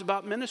talks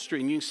about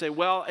ministry. And you can say,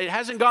 well, it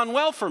hasn't gone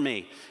well for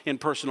me in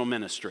personal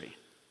ministry.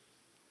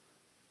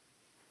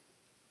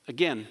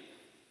 Again,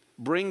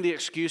 bring the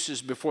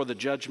excuses before the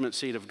judgment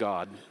seat of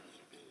God.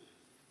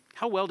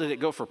 How well did it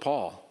go for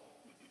Paul?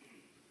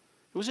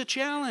 It was a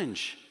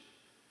challenge.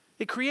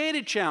 It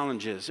created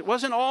challenges. It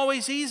wasn't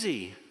always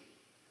easy.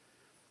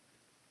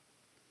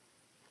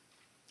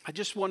 I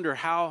just wonder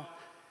how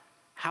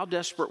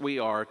desperate we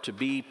are to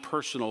be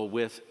personal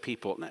with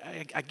people.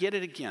 I get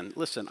it again.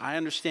 Listen, I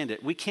understand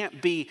it. We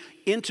can't be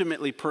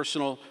intimately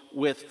personal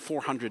with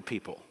 400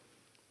 people.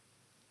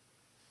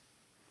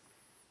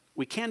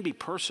 We can be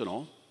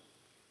personal.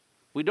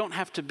 We don't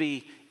have to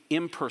be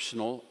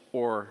impersonal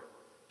or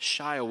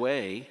shy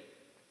away.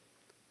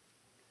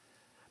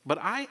 But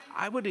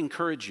I would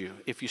encourage you,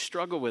 if you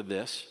struggle with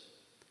this,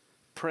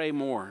 pray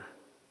more.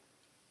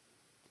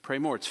 Pray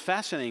more. It's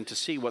fascinating to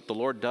see what the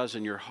Lord does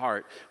in your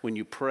heart when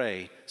you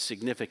pray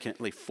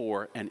significantly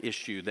for an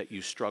issue that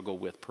you struggle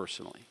with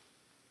personally.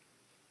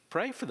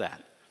 Pray for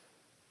that.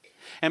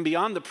 And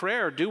beyond the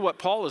prayer, do what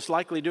Paul is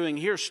likely doing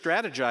here,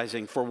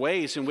 strategizing for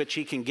ways in which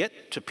he can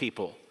get to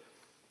people.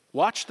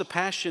 Watch the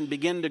passion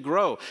begin to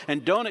grow.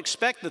 And don't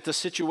expect that the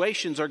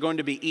situations are going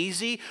to be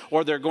easy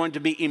or they're going to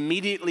be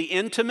immediately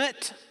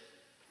intimate,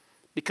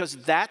 because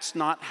that's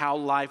not how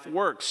life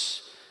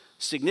works.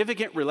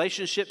 Significant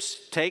relationships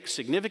take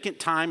significant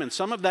time, and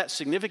some of that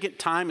significant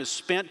time is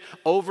spent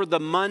over the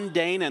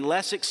mundane and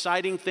less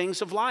exciting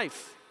things of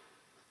life.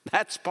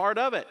 That's part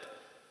of it.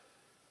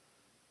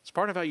 It's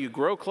part of how you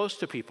grow close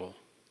to people.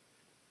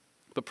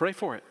 But pray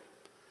for it.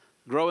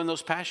 Grow in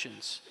those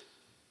passions.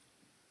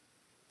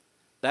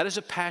 That is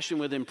a passion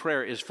within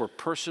prayer, is for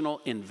personal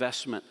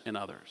investment in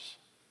others.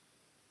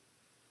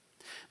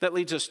 That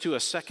leads us to a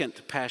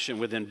second passion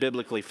within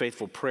biblically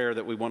faithful prayer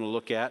that we want to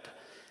look at.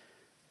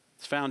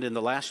 It's found in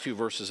the last two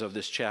verses of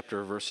this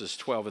chapter, verses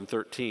 12 and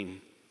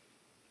 13.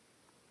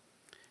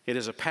 It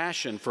is a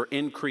passion for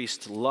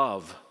increased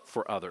love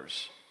for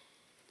others.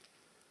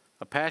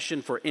 A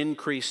passion for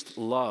increased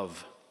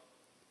love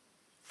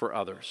for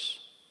others.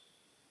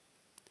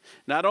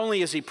 Not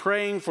only is he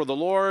praying for the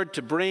Lord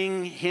to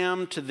bring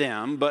him to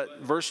them,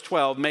 but verse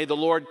 12, may the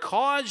Lord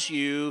cause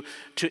you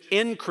to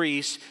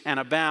increase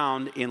and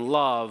abound in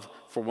love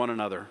for one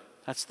another.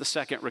 That's the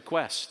second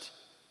request.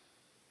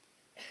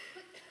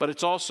 But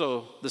it's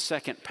also the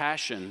second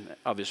passion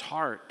of his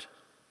heart.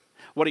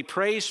 What he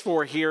prays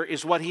for here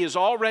is what he has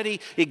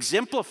already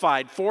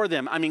exemplified for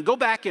them. I mean, go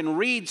back and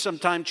read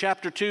sometime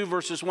chapter 2,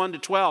 verses 1 to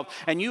 12,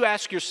 and you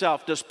ask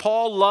yourself, does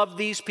Paul love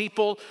these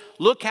people?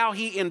 Look how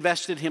he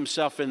invested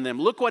himself in them.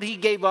 Look what he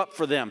gave up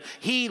for them.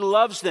 He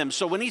loves them.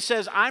 So when he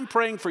says, I'm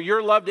praying for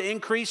your love to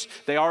increase,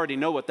 they already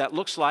know what that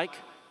looks like.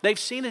 They've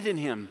seen it in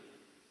him.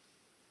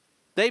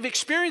 They've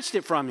experienced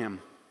it from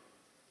him.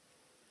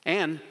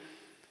 And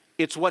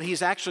it's what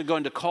he's actually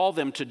going to call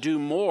them to do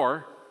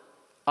more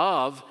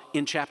of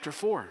in chapter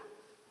 4.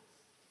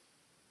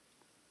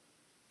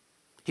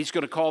 He's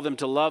going to call them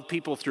to love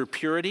people through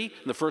purity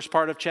in the first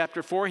part of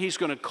chapter 4. He's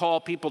going to call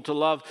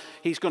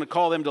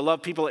them to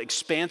love people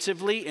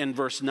expansively in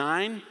verse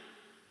 9.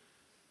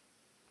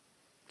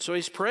 So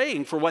he's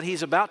praying for what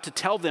he's about to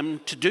tell them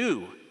to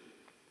do.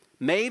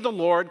 May the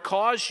Lord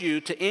cause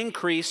you to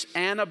increase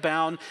and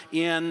abound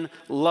in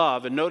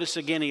love. And notice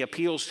again, he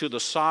appeals to the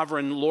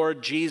sovereign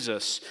Lord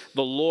Jesus,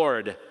 the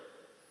Lord,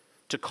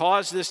 to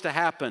cause this to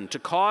happen, to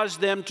cause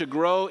them to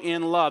grow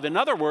in love. In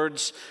other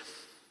words,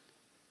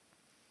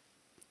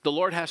 the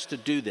Lord has to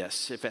do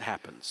this if it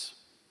happens.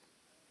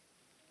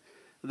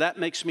 That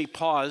makes me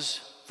pause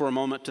for a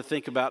moment to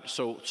think about,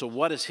 so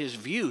what is his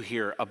view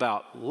here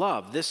about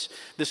love? This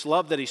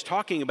love that he's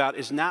talking about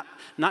is not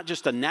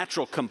just a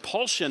natural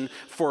compulsion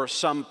for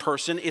some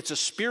person. It's a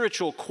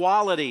spiritual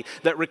quality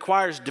that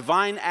requires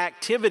divine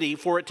activity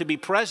for it to be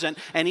present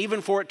and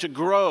even for it to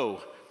grow.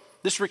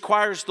 This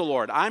requires the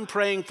Lord. I'm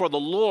praying for the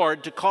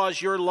Lord to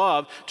cause your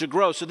love to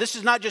grow. So this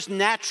is not just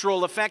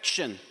natural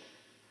affection.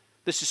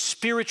 This is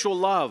spiritual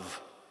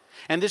love.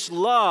 And this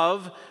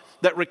love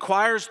that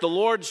requires the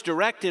Lord's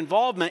direct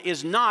involvement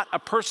is not a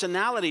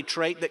personality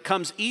trait that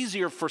comes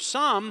easier for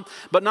some,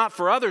 but not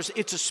for others.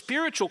 It's a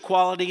spiritual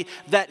quality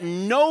that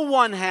no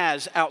one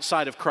has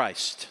outside of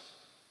Christ.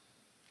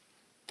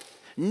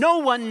 No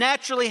one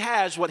naturally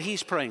has what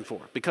he's praying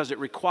for because it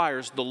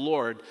requires the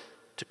Lord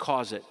to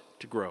cause it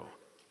to grow.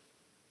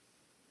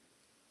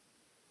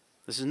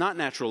 This is not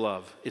natural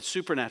love. It's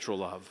supernatural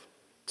love.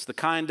 It's the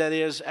kind that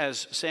is,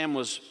 as Sam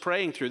was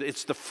praying through,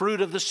 it's the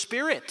fruit of the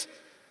Spirit.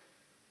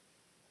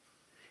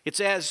 It's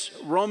as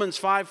Romans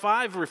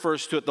 5:5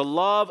 refers to it, the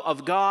love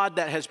of God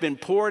that has been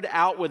poured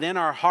out within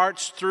our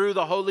hearts through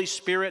the Holy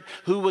Spirit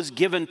who was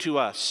given to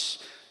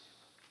us.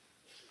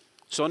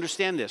 So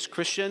understand this,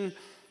 Christian,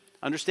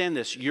 understand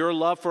this. Your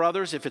love for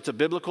others, if it's a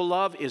biblical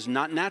love, is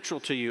not natural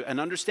to you. And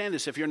understand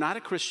this, if you're not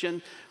a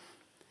Christian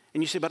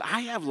and you say, but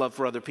I have love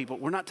for other people,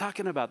 we're not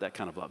talking about that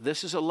kind of love.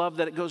 This is a love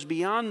that goes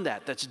beyond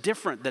that, that's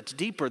different, that's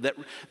deeper,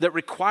 that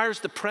requires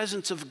the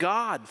presence of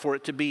God for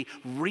it to be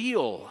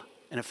real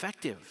and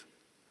effective.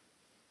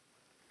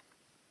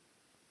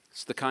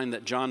 It's the kind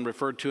that John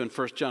referred to in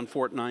 1 John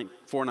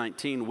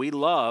 4:19. We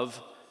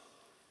love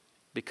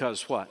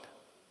because what?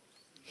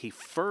 He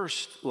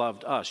first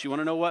loved us. You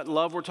want to know what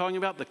love we're talking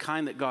about? The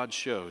kind that God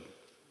showed.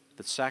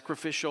 That's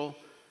sacrificial,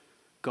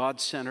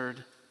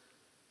 God-centered,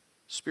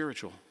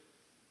 spiritual.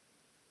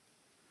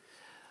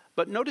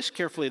 But notice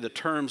carefully the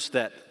terms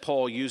that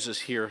Paul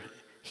uses here.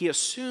 He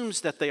assumes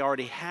that they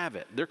already have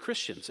it. They're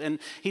Christians. And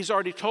he's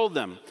already told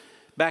them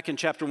back in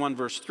chapter 1,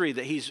 verse 3,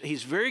 that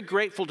he's very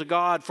grateful to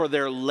God for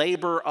their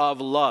labor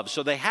of love.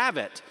 So they have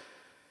it,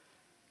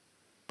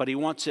 but he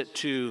wants it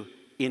to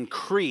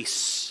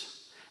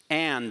increase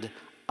and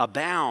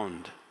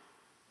abound.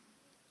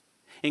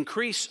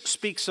 Increase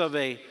speaks of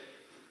a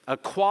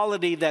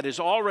quality that is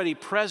already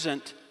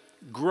present,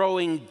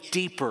 growing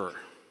deeper.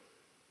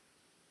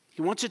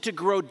 He wants it to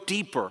grow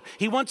deeper.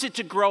 He wants it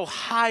to grow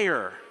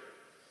higher.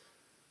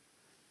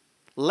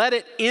 Let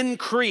it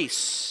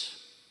increase.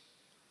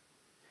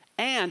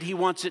 And he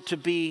wants it to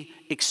be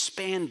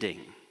expanding,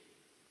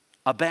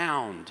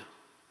 abound.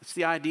 That's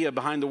the idea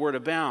behind the word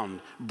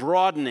abound.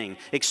 Broadening,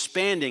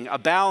 expanding,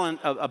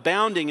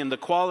 abounding in the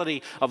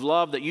quality of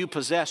love that you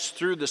possess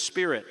through the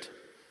Spirit.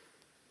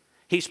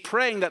 He's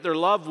praying that their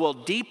love will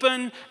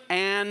deepen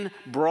and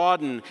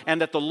broaden,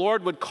 and that the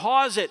Lord would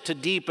cause it to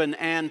deepen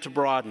and to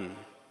broaden.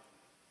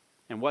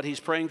 And what he's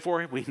praying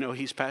for, we know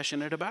he's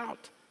passionate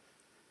about.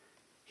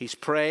 He's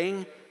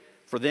praying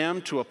for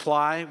them to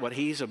apply what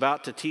he's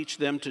about to teach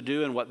them to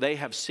do and what they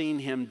have seen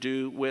him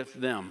do with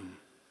them.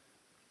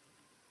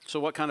 So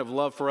what kind of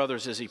love for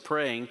others is he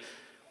praying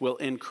will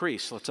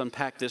increase? Let's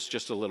unpack this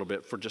just a little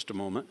bit for just a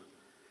moment.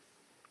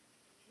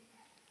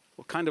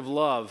 What kind of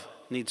love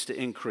needs to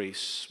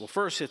increase? Well,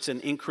 first, it's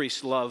an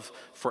increased love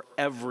for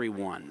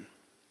everyone.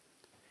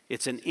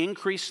 It's an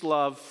increased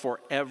love for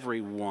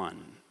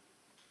everyone.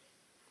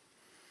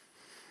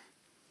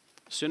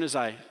 As soon as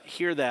I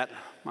hear that,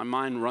 my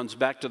mind runs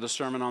back to the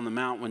Sermon on the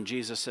Mount when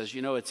Jesus says,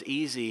 you know, it's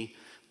easy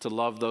to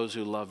love those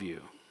who love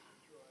you.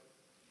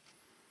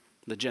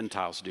 The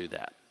Gentiles do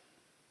that.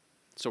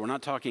 So we're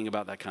not talking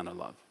about that kind of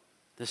love.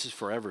 This is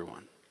for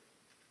everyone.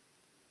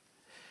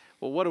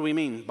 Well, what do we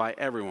mean by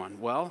everyone?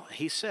 Well,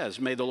 he says,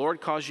 may the Lord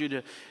cause you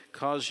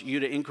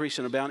to increase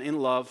and abound in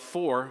love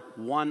for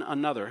one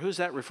another. Who's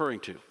that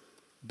referring to?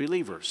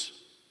 Believers,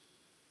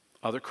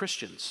 other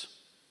Christians.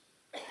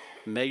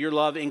 May your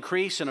love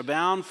increase and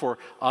abound for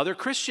other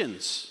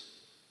Christians,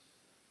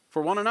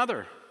 for one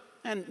another.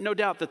 And no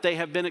doubt that they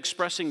have been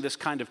expressing this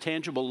kind of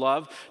tangible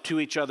love to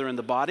each other in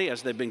the body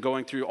as they've been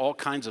going through all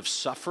kinds of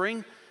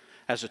suffering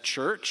as a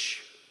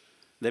church.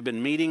 They've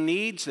been meeting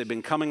needs. They've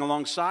been coming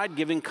alongside,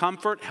 giving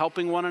comfort,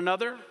 helping one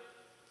another.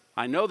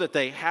 I know that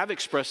they have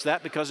expressed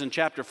that because in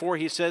chapter 4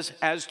 he says,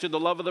 as to the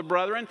love of the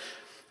brethren,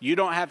 you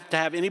don't have to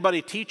have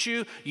anybody teach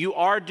you. You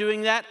are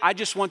doing that. I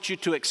just want you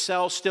to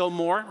excel still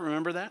more.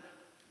 Remember that?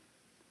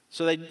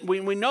 So we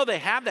know they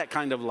have that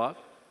kind of love.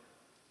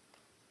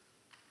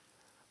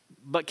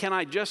 But can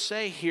I just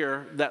say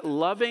here that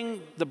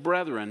loving the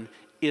brethren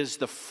is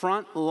the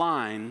front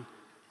line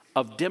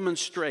of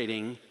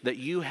demonstrating that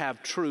you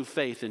have true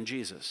faith in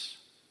Jesus.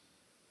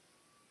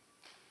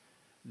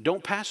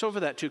 Don't pass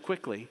over that too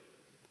quickly.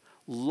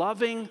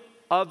 Loving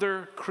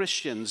other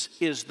Christians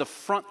is the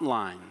front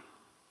line,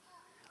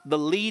 the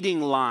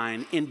leading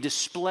line in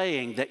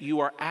displaying that you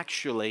are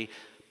actually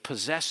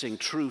possessing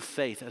true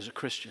faith as a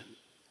Christian.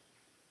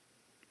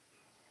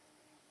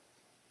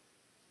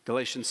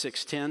 Galatians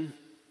 6:10,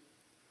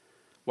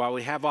 while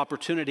we have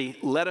opportunity,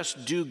 let us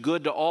do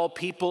good to all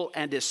people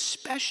and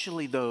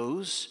especially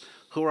those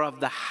who are of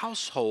the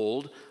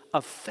household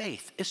of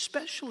faith,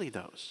 especially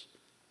those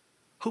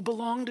who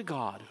belong to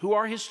God, who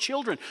are his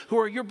children, who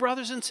are your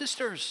brothers and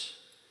sisters,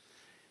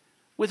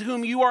 with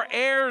whom you are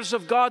heirs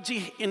of God's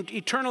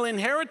eternal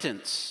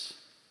inheritance.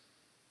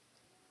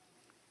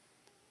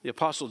 The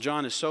Apostle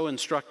John is so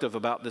instructive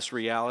about this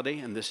reality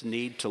and this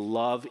need to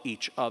love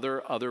each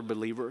other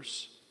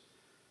believers.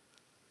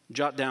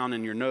 Jot down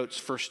in your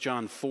notes 1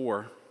 John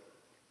 4.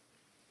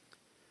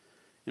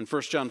 In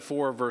 1 John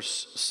 4,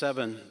 verse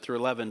 7 through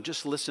 11,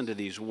 just listen to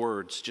these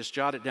words. Just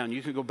jot it down.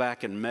 You can go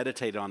back and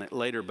meditate on it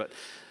later, but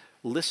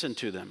listen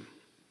to them.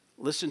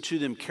 Listen to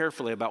them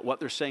carefully about what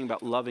they're saying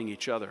about loving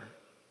each other.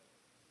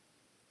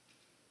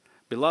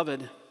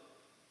 Beloved,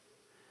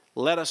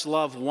 let us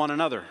love one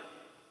another.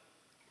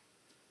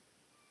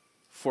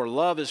 For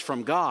love is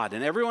from God,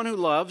 and everyone who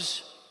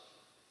loves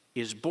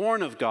is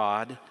born of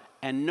God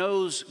and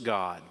knows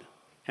God.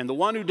 And the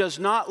one who does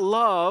not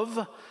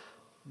love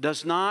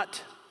does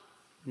not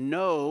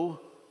know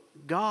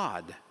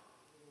God,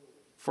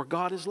 For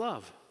God is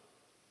love.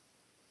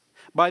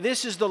 By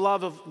this the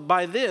love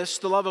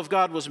of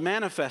God was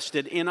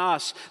manifested in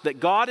us, that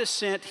God has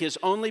sent his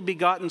only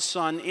begotten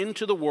Son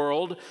into the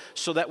world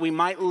so that we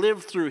might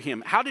live through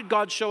him. How did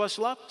God show us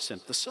love?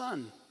 Sent the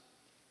Son,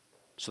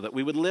 so that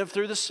we would live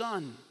through the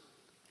Son.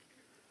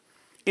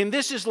 In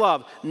this is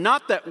love,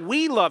 not that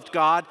we loved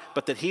God,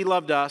 but that he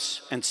loved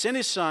us and sent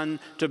his Son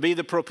to be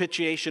the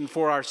propitiation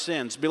for our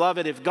sins.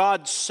 Beloved, if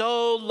God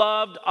so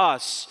loved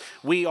us,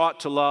 we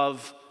ought to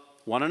love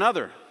one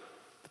another,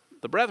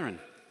 the brethren.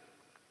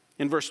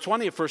 In verse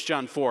 20 of 1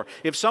 John 4,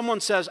 if someone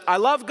says, I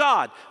love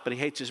God, but he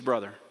hates his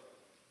brother,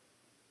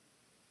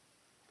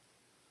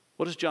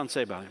 what does John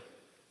say about him?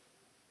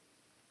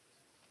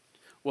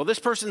 Well, this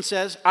person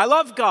says, I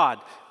love God,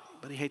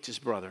 but he hates his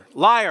brother.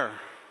 Liar.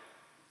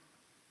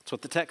 That's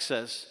what the text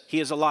says. He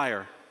is a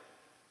liar.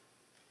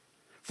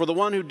 For the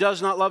one who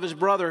does not love his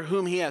brother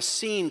whom he has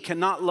seen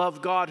cannot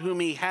love God whom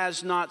he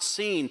has not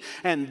seen.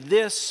 And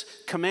this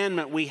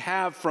commandment we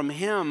have from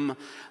him,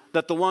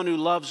 that the one who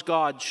loves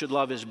God should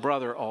love his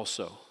brother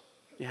also.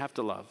 You have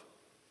to love.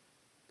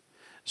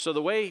 So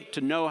the way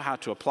to know how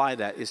to apply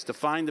that is to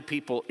find the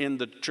people in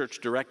the church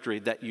directory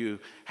that you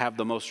have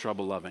the most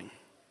trouble loving.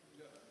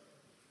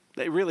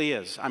 It really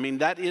is. I mean,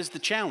 that is the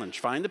challenge.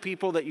 Find the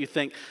people that you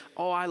think,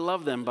 oh, I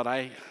love them, but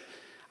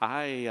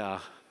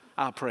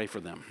I'll pray for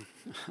them.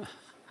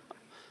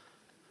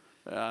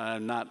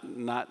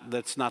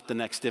 That's not the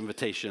next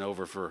invitation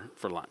over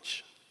for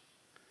lunch.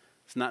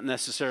 It's not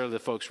necessarily the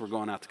folks we're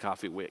going out to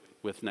coffee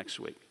with next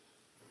week.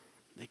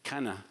 They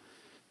kind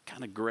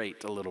of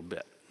grate a little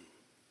bit.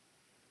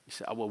 You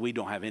say, oh, well, we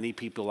don't have any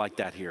people like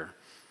that here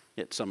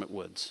at Summit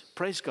Woods.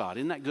 Praise God.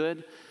 Isn't that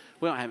good?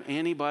 We don't have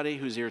anybody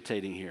who's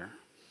irritating here.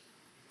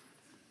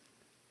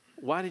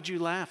 Why did you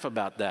laugh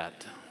about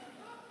that?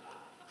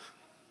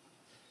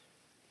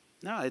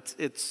 No,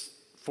 it's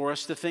for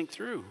us to think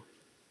through.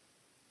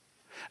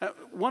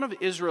 One of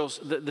Israel's,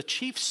 the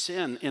chief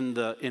sin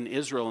in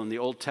Israel in the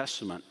Old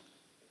Testament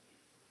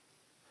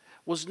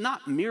was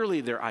not merely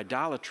their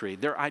idolatry.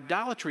 Their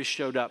idolatry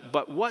showed up,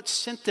 but what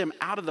sent them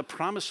out of the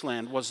promised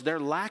land was their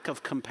lack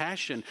of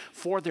compassion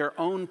for their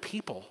own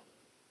people.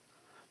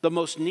 The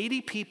most needy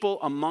people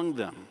among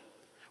them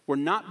were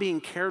not being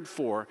cared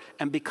for,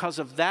 and because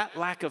of that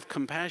lack of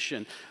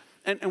compassion,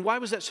 and why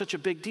was that such a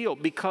big deal?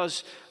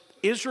 Because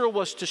Israel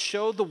was to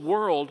show the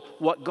world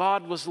what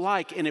God was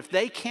like, and if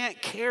they can't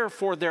care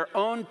for their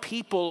own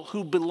people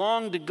who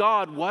belong to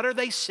God, what are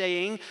they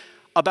saying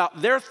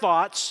about their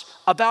thoughts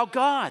about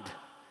God?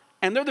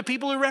 And they're the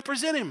people who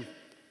represent him.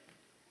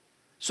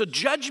 So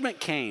judgment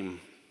came,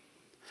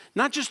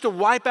 not just to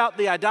wipe out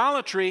the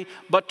idolatry,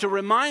 but to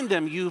remind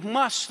them, you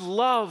must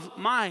love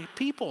my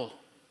people.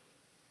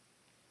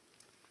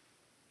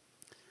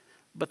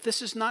 But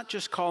this is not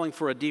just calling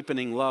for a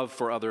deepening love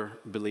for other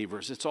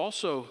believers. It's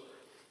also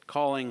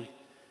calling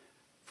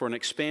for an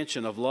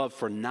expansion of love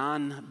for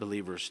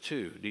non-believers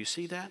too. Do you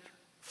see that?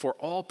 For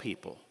all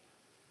people.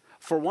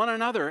 For one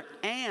another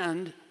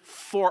and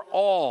for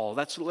all.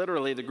 That's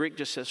literally, the Greek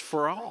just says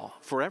for all,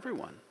 for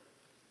everyone.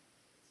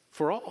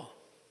 For all.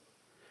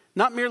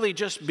 Not merely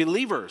just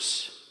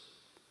believers,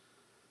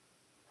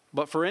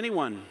 but for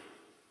anyone.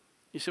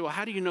 You say, well,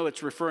 how do you know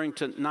it's referring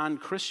to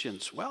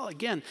non-Christians? Well,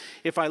 again,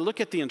 if I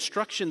look at the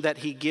instruction that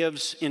he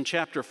gives in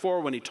chapter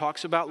 4 when he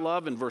talks about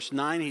love, in verse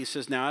 9 he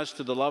says, now as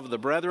to the love of the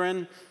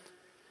brethren,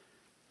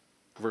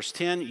 verse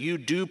 10, you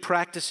do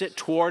practice it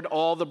toward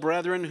all the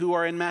brethren who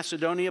are in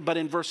Macedonia. But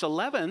in verse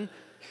 11,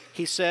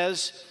 he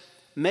says,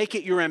 make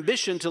it your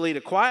ambition to lead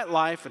a quiet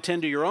life,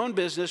 attend to your own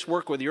business,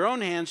 work with your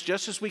own hands,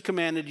 just as we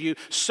commanded you,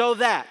 so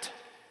that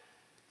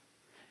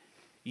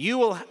you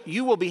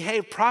will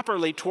behave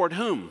properly toward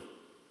whom?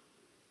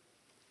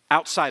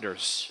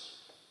 Outsiders,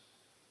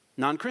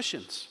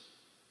 non-Christians.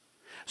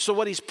 So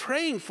what he's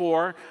praying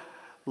for,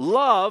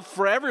 love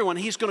for everyone,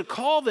 he's going to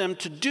call them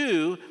to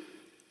do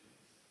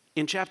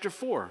in chapter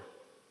 4. In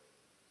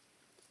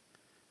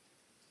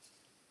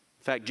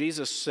fact,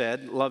 Jesus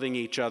said, loving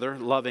each other,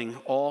 loving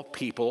all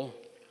people,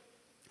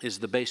 is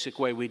the basic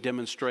way we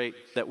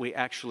demonstrate that we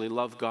actually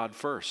love God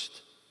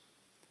first.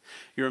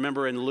 You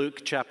remember in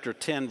Luke chapter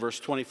 10, verse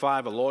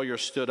 25, a lawyer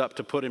stood up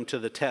to put him to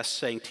the test,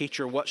 saying,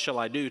 teacher, what shall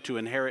I do to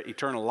inherit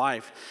eternal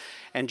life?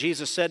 And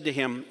Jesus said to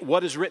him,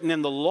 what is written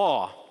in the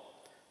law?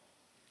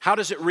 How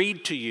does it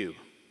read to you?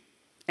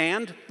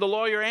 And the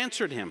lawyer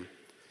answered him,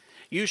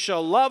 you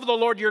shall love the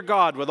Lord your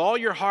God with all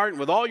your heart and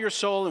with all your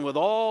soul and with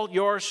all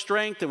your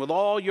strength and with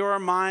all your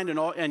mind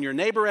and your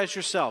neighbor as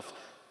yourself.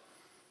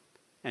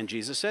 And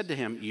Jesus said to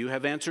him, you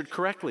have answered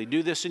correctly.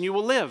 Do this and you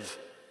will live.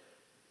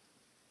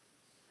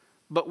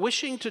 But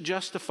wishing to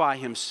justify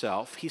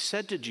himself, he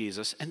said to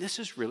Jesus, and this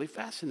is really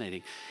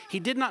fascinating, he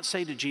did not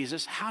say to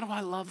Jesus, how do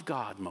I love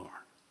God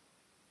more?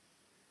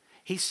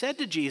 He said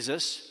to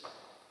Jesus,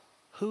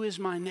 who is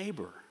my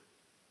neighbor?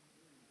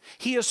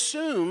 He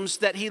assumes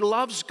that he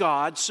loves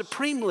God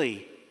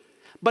supremely,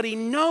 but he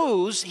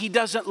knows he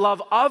doesn't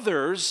love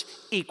others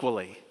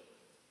equally.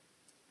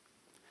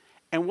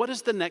 And what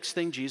is the next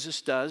thing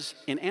Jesus does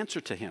in answer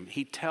to him?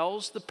 He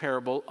tells the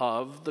parable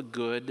of the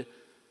Good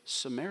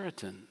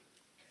Samaritan.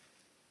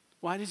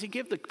 Why does he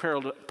give the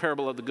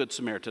parable of the Good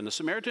Samaritan? The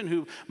Samaritan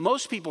who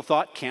most people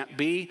thought can't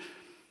be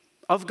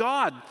of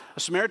God. A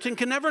Samaritan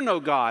can never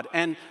know God.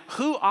 And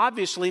who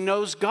obviously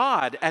knows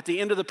God at the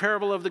end of the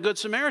parable of the Good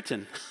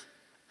Samaritan?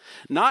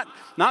 Not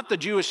the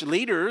Jewish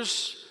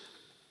leaders,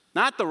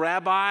 not the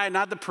rabbi,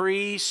 not the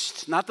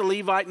priest, not the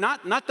Levite,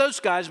 not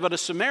those guys, but a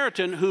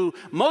Samaritan who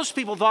most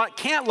people thought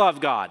can't love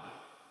God.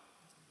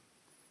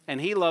 And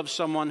he loves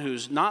someone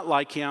who's not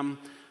like him,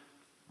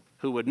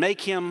 who would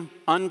make him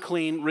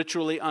unclean,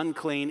 ritually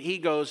unclean. He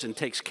goes and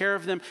takes care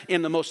of them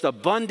in the most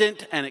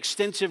abundant and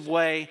extensive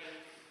way.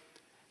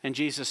 And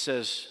Jesus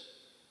says,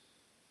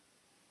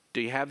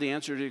 do you have the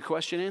answer to your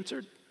question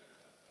answered?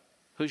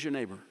 Who's your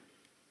neighbor?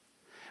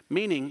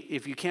 Meaning,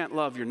 if you can't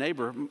love your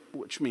neighbor,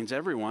 which means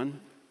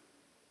everyone,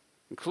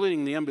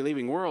 including the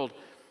unbelieving world,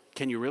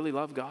 can you really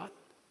love God?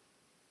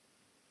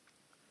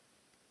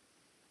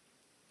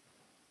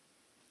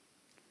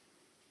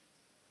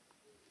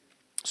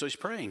 So he's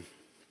praying.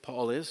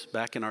 Paul is,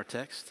 back in our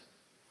text,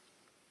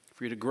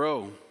 for you to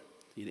grow,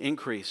 you to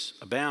increase,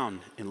 abound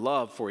in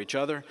love for each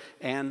other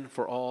and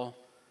for all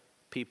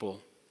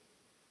people,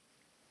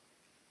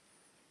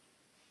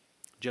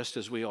 just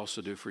as we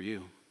also do for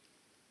you.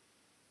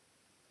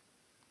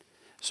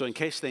 So in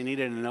case they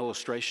needed an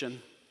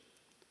illustration,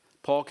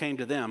 Paul came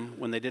to them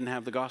when they didn't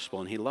have the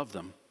gospel, and he loved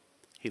them.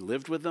 He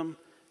lived with them.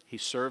 He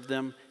served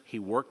them. He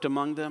worked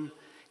among them.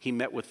 He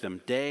met with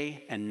them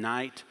day and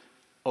night,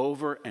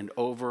 over and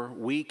over,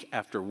 week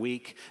after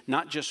week,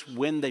 not just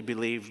when they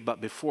believed,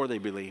 but before they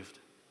believed.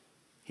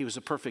 He was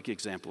a perfect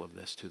example of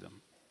this to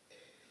them.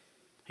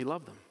 He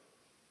loved them.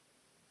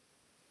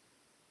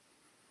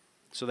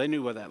 So they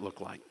knew what that looked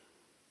like.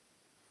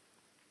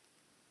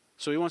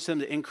 So he wants them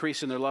to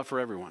increase in their love for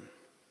everyone.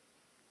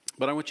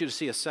 But I want you to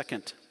see a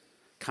second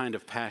kind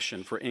of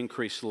passion for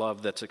increased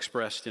love that's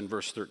expressed in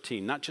verse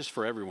 13. Not just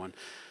for everyone,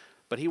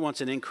 but he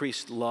wants an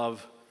increased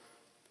love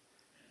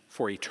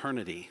for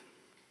eternity.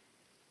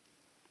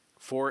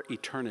 For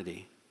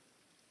eternity.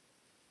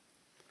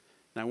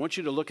 Now I want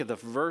you to look at the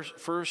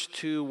first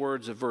two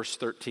words of verse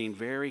 13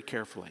 very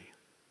carefully.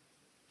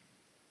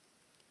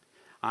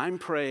 I'm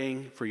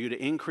praying for you to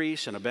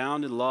increase and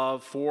abound in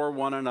love for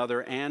one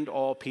another and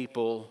all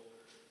people,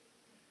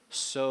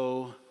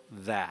 so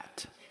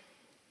that.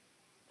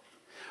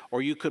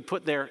 Or you could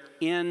put there,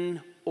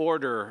 in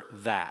order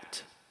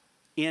that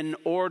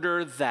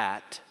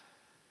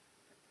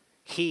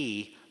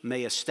he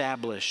may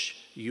establish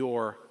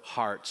your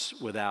hearts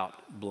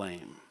without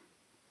blame.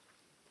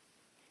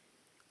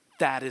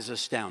 That is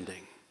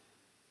astounding.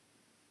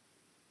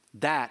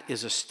 That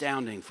is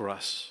astounding for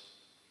us.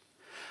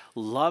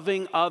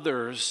 Loving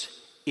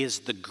others is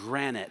the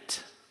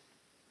granite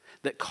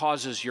that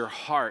causes your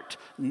heart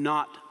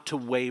not to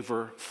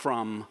waver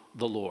from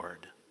the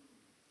Lord.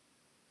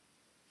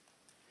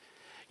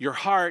 Your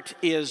heart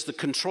is the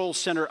control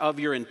center of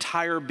your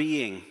entire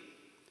being.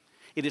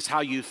 It is how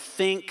you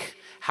think,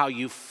 how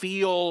you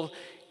feel.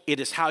 It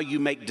is how you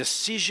make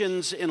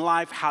decisions in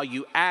life, how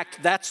you act.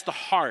 That's the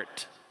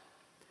heart.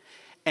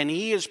 And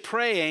he is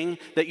praying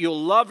that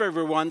you'll love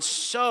everyone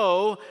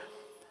so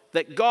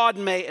that God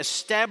may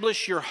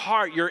establish your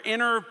heart, your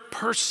inner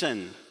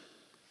person,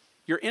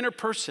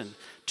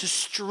 to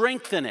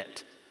strengthen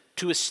it,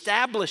 to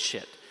establish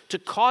it, to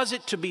cause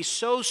it to be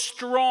so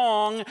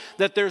strong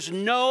that there's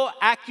no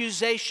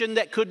accusation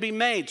that could be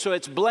made. So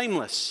it's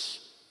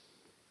blameless.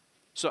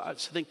 So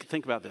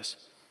think about this.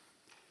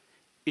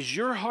 Is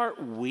your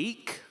heart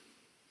weak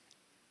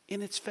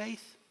in its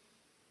faith?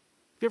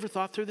 Have you ever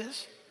thought through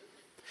this?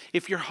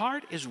 If your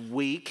heart is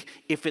weak,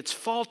 if it's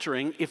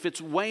faltering, if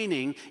it's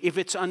waning, if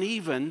it's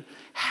uneven,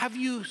 have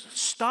you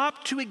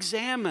stopped to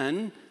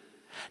examine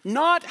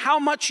not how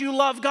much you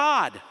love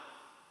God?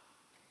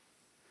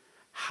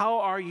 How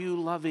are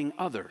you loving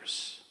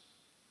others?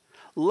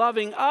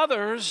 Loving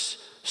others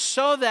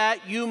so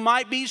that you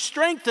might be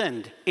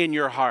strengthened in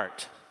your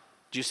heart.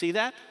 Do you see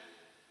that?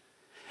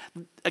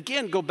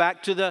 Again, go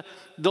back to the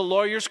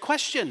lawyer's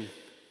question.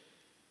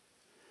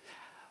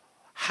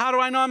 How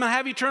do I know I'm going to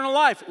have eternal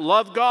life?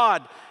 Love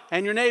God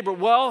and your neighbor.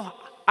 Well,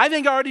 I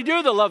think I already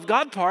do the love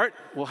God part.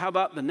 Well, how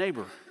about the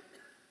neighbor?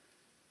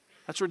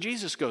 That's where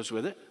Jesus goes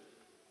with it.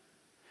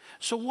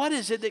 So what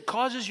is it that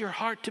causes your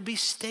heart to be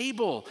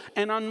stable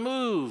and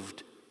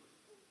unmoved?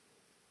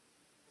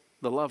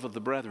 The love of the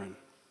brethren.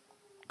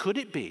 Could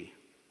it be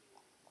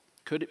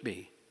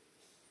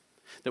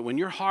that when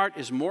your heart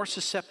is more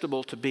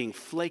susceptible to being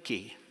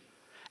flaky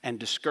and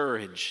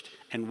discouraged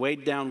and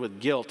weighed down with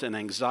guilt and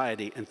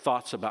anxiety and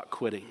thoughts about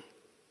quitting,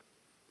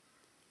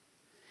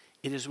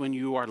 it is when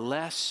you are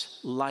less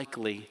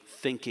likely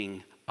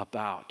thinking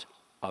about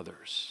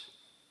others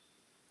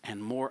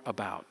and more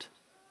about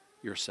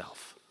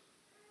yourself?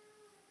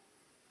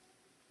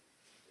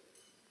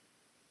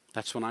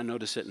 That's when I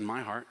notice it in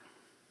my heart.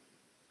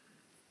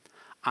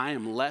 I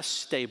am less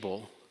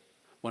stable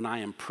when I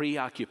am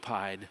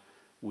preoccupied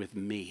with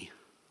me.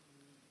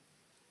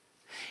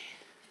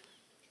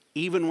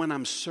 Even when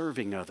I'm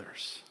serving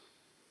others,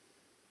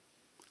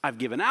 I've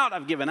given out,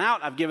 I've given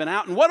out, I've given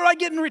out, and what do I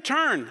get in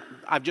return?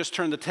 I've just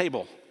turned the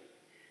table.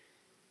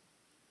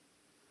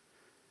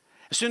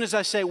 As soon as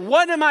I say,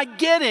 what am I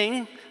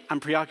getting? I'm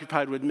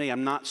preoccupied with me.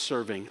 I'm not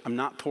serving. I'm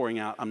not pouring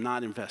out. I'm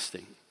not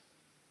investing.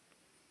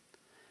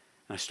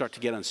 And I start to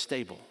get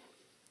unstable.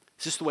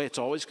 Is this the way it's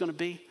always going to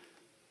be?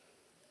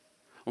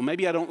 Well,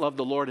 maybe I don't love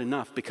the Lord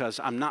enough because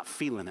I'm not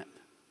feeling it.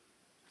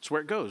 That's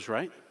where it goes,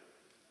 right?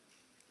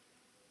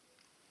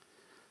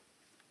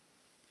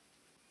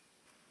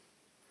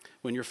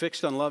 When you're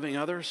fixed on loving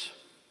others,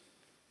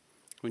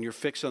 when you're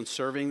fixed on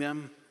serving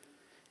them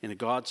in a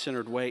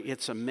God-centered way,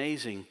 it's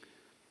amazing.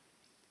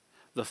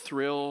 The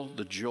thrill,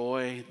 the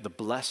joy, the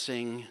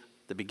blessing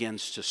that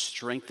begins to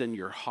strengthen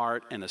your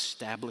heart and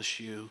establish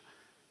you.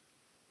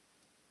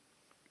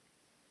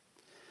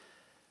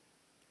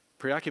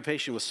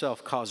 Preoccupation with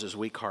self causes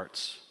weak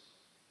hearts.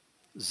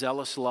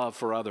 Zealous love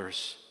for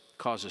others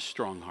causes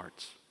strong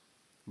hearts.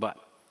 But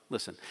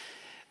listen,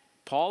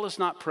 Paul is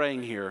not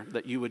praying here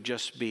that you would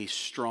just be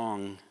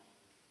strong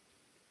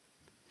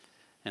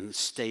and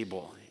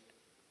stable.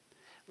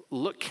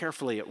 Look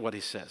carefully at what he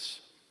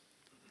says.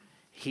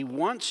 He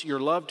wants your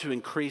love to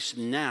increase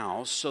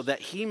now so that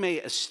he may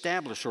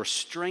establish or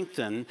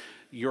strengthen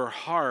your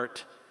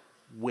heart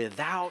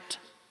without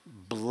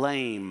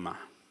blame.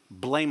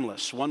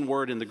 Blameless, one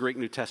word in the Greek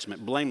New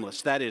Testament,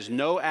 blameless. That is,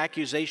 no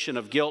accusation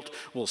of guilt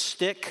will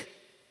stick.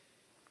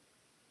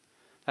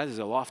 That is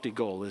a lofty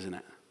goal, isn't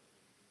it?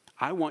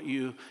 I want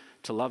you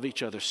to love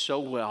each other so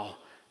well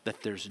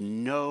that there's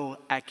no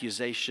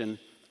accusation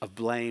of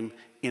blame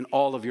in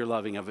all of your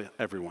loving of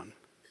everyone.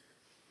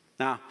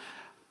 Now,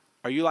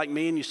 are you like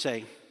me and you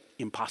say,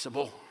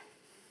 impossible?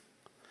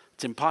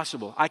 It's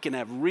impossible. I can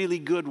have really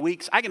good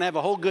weeks. I can have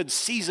a whole good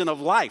season of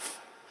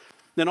life.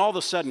 Then all of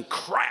a sudden,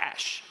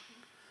 crash.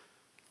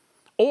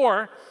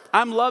 Or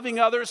I'm loving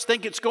others,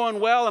 think it's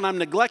going well, and I'm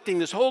neglecting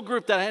this whole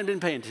group that I hadn't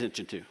been paying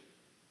attention to. I'm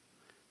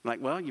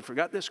like, well, you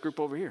forgot this group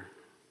over here.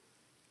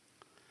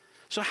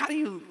 So how do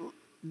you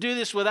do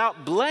this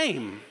without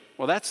blame?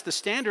 Well, that's the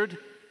standard.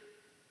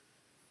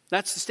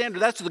 That's the standard.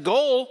 That's the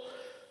goal.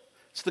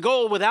 It's the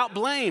goal without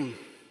blame.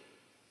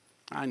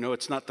 I know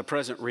it's not the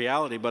present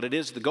reality, but it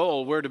is the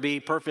goal. We're to be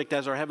perfect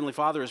as our Heavenly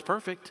Father is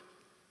perfect,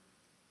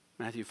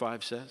 Matthew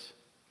 5 says.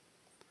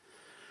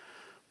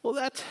 Well,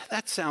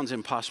 that sounds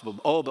impossible.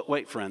 Oh, but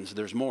wait, friends,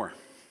 there's more.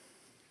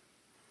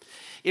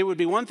 It would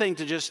be one thing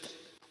to just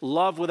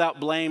love without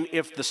blame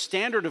if the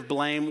standard of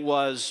blame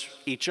was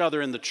each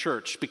other in the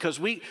church, because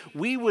we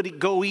would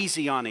go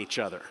easy on each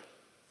other.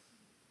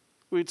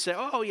 We'd say,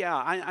 oh, yeah,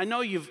 I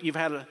know you've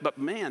had but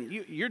man,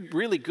 you're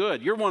really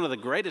good. You're one of the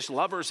greatest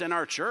lovers in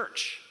our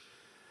church.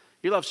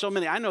 You love so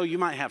many. I know you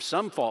might have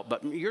some fault,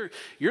 but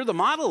you're the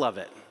model of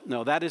it.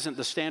 No, that isn't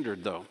the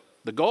standard, though.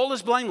 The goal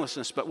is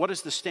blamelessness, but what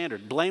is the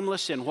standard?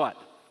 Blameless in what?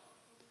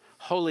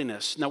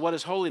 Holiness. Now, what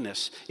is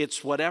holiness?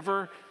 It's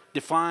whatever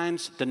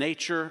defines the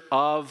nature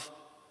of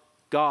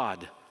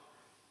God.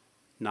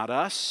 Not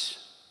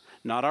us,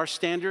 not our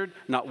standard,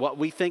 not what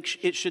we think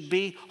it should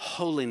be.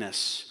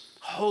 Holiness.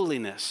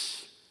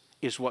 Holiness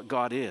is what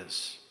God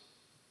is.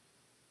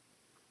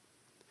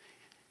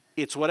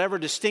 It's whatever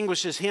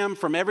distinguishes him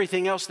from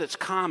everything else that's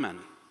common.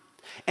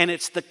 And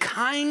it's the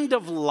kind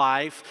of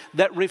life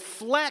that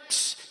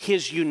reflects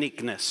his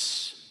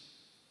uniqueness.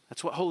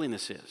 That's what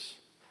holiness is.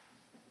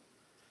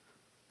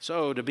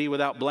 So, to be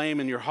without blame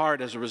in your heart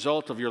as a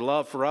result of your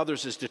love for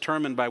others is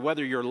determined by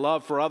whether your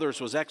love for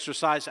others was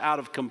exercised out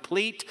of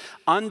complete,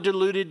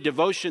 undiluted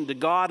devotion to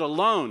God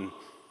alone.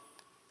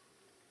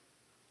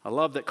 A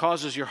love that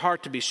causes your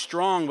heart to be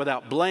strong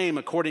without blame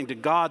according to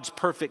God's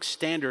perfect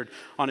standard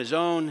on his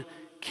own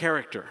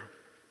character.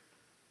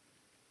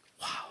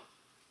 Wow.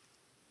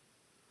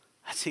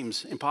 That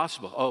seems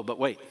impossible. Oh, but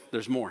wait,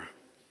 there's more.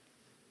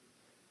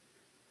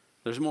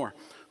 There's more.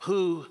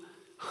 Who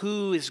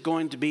is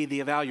going to be the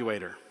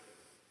evaluator?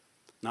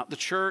 Not the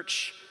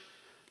church,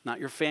 not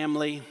your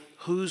family.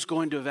 Who's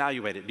going to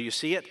evaluate it? Do you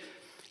see it?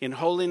 In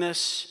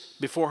holiness,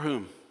 before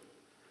whom?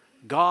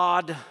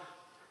 God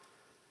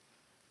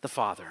the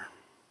Father.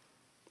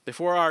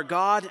 Before our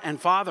God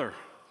and Father.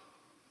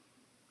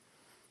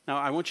 Now,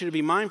 I want you to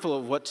be mindful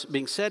of what's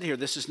being said here.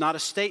 This is not a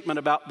statement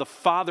about the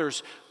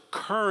Father's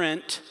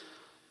current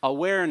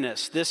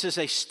awareness. This is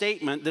a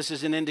statement, this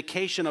is an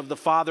indication of the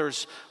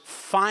Father's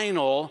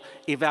final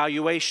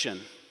evaluation.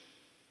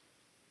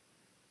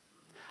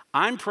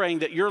 I'm praying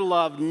that your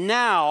love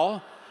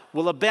now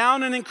will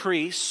abound and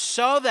increase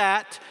so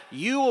that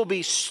you will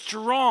be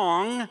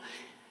strong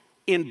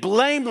in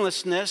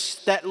blamelessness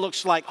that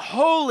looks like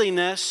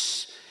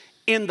holiness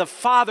in the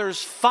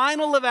Father's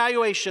final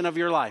evaluation of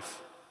your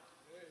life.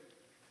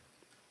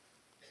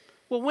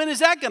 Well, when is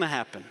that going to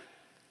happen?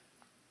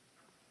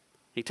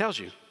 He tells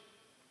you.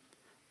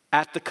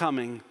 At the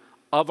coming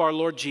of our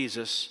Lord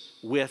Jesus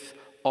with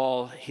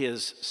all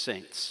his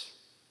saints.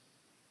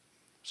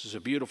 This is a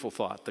beautiful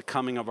thought. The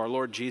coming of our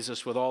Lord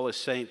Jesus with all his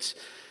saints.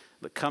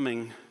 The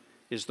coming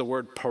is the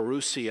word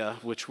parousia,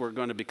 which we're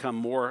going to become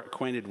more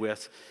acquainted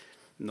with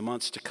in the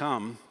months to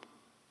come.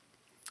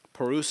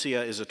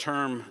 Parousia is a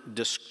term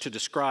to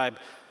describe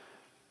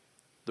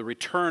the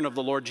return of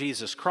the Lord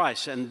Jesus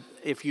Christ. And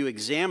if you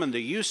examine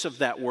the use of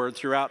that word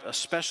throughout,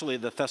 especially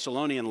the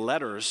Thessalonian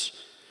letters,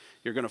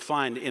 you're going to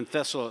find in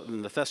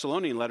the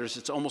Thessalonian letters,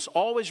 it's almost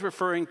always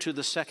referring to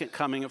the second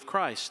coming of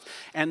Christ.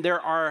 And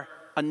there are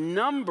a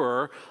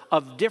number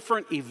of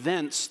different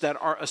events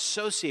that are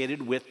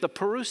associated with the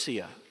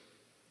parousia.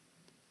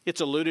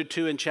 It's alluded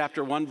to in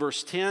chapter 1,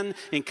 verse 10,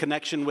 in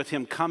connection with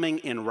him coming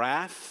in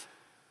wrath.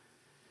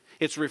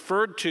 It's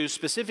referred to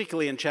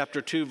specifically in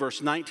chapter 2,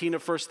 verse 19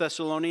 of 1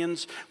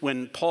 Thessalonians,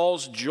 when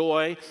Paul's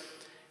joy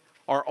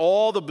are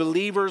all the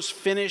believers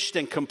finished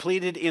and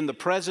completed in the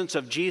presence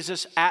of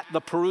Jesus at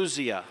the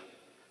parousia.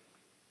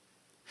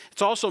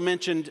 It's also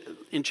mentioned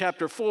in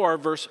chapter 4,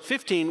 verse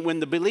 15, when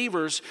the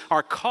believers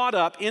are caught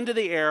up into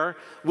the air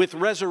with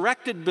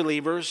resurrected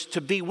believers to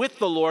be with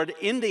the Lord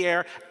in the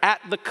air at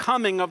the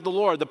coming of the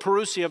Lord. The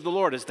parousia of the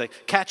Lord is the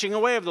catching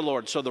away of the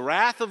Lord. So the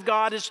wrath of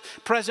God is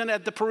present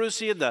at the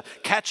parousia. The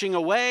catching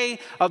away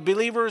of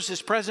believers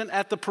is present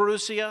at the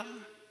parousia.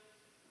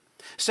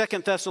 2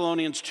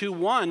 Thessalonians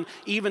 2:1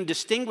 even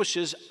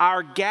distinguishes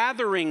our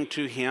gathering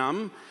to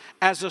him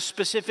as a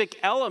specific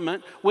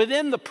element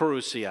within the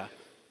parousia.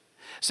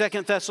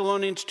 2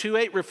 Thessalonians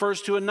 2:8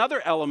 refers to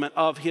another element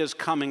of his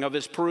coming, of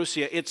his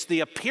parousia. It's the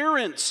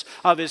appearance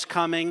of his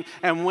coming,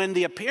 and when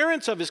the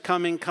appearance of his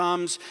coming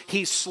comes,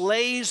 he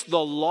slays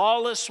the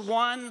lawless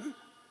one,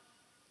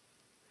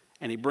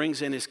 and he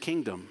brings in his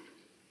kingdom.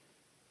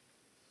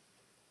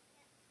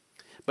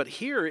 But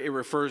here it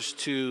refers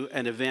to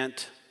an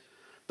event,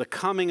 the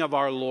coming of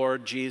our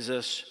Lord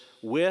Jesus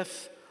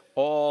with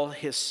all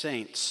his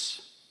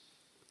saints.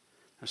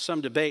 There's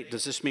some debate,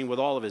 does this mean with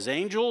all of his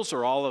angels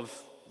or all of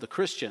the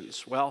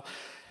Christians? Well,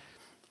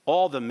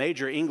 all the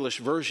major English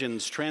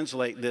versions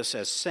translate this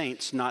as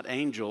saints, not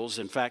angels.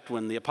 In fact,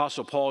 when the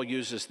Apostle Paul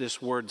uses this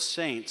word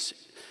saints,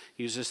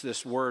 uses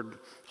this word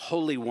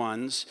holy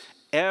ones,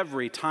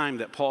 every time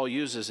that Paul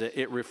uses it,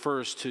 it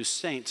refers to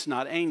saints,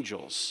 not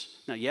angels.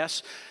 Now,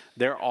 yes,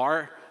 there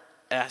are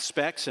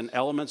aspects and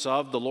elements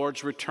of the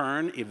Lord's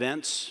return,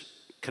 events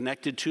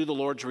connected to the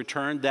Lord's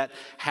return that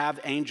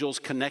have angels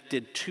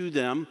connected to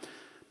them.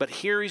 But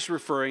here he's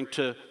referring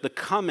to the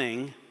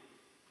coming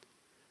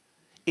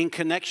in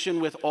connection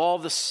with all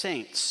the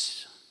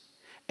saints.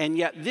 And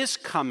yet this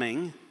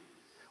coming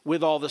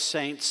with all the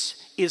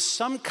saints is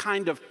some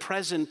kind of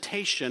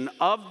presentation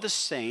of the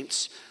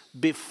saints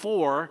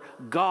before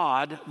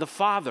God the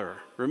Father.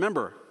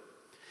 Remember,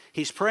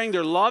 he's praying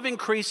their love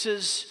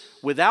increases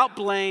without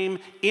blame,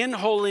 in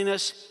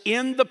holiness,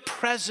 in the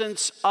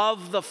presence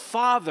of the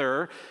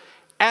Father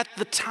at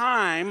the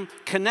time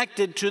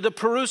connected to the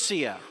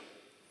parousia.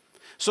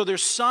 So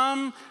there's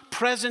some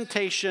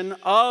presentation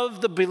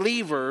of the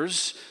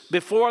believers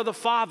before the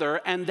Father,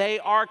 and they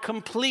are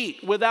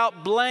complete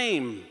without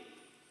blame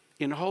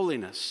in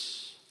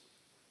holiness.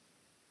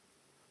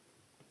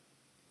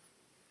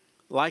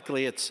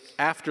 Likely it's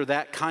after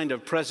that kind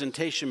of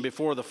presentation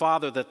before the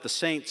Father that the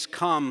saints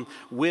come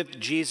with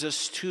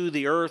Jesus to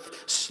the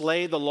earth,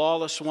 slay the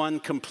lawless one,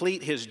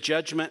 complete his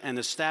judgment, and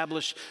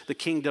establish the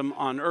kingdom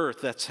on earth.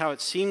 That's how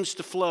it seems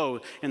to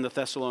flow in the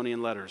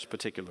Thessalonian letters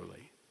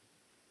particularly.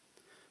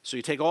 So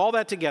you take all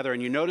that together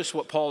and you notice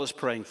what Paul is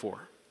praying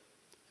for.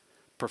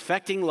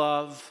 Perfecting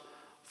love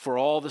for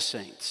all the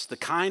saints. The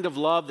kind of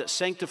love that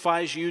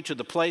sanctifies you to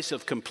the place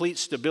of complete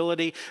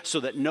stability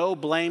so that no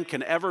blame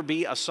can ever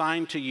be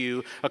assigned to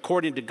you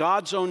according to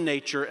God's own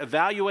nature,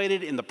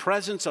 evaluated in the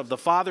presence of the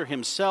Father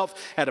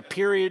himself at a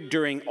period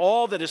during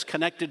all that is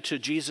connected to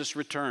Jesus'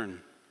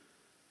 return.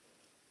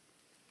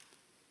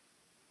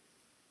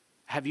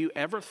 Have you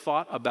ever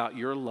thought about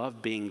your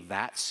love being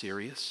that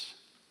serious?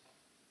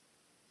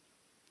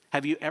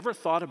 Have you ever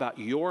thought about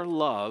your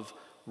love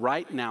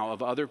right now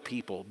of other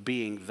people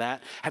being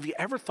that? Have you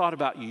ever thought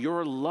about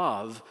your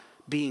love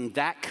being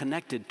that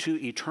connected to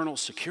eternal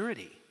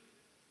security?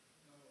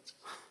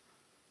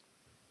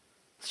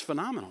 It's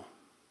phenomenal.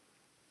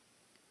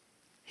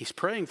 He's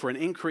praying for an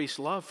increased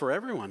love for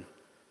everyone,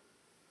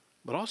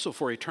 but also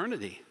for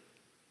eternity.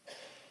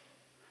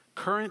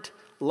 Current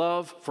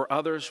love for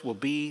others will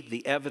be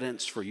the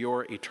evidence for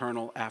your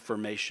eternal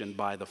affirmation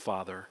by the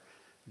Father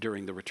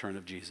during the return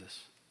of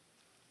Jesus.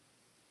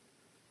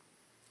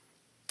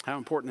 How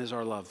important is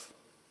our love?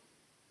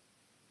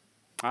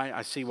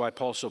 I see why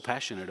Paul's so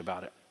passionate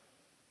about it.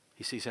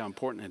 He sees how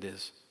important it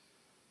is.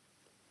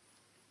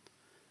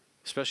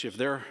 Especially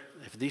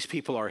if these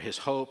people are his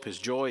hope, his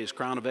joy, his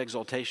crown of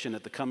exaltation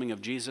at the coming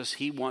of Jesus,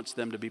 he wants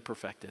them to be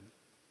perfected.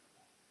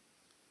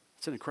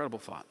 It's an incredible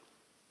thought.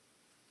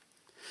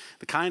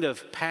 The kind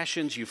of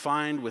passions you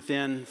find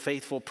within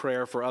faithful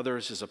prayer for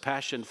others is a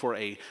passion for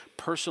a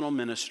personal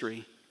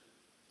ministry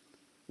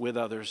with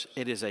others.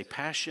 It is a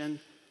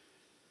passion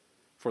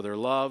for their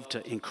love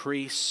to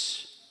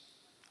increase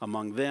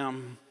among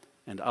them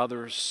and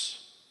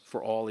others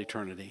for all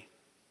eternity.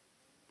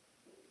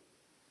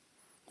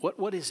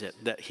 What is it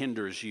that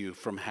hinders you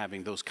from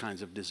having those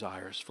kinds of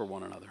desires for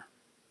one another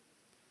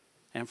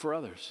and for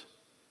others?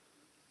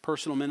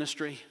 Personal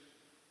ministry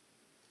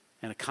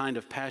and a kind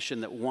of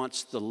passion that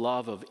wants the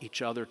love of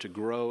each other to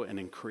grow and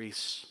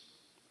increase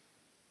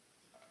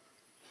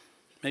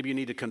Maybe you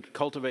need to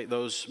cultivate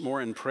those more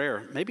in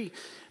prayer. Maybe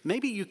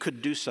you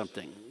could do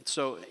something.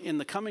 So in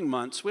the coming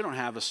months, we don't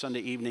have a Sunday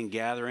evening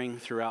gathering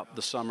throughout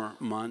the summer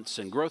months,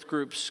 and growth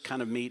groups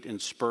kind of meet in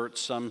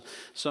spurts. Some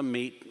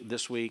meet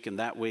this week and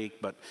that week,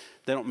 but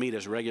they don't meet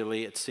as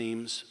regularly, it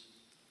seems.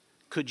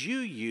 Could you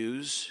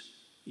use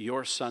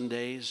your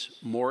Sundays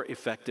more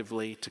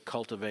effectively to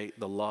cultivate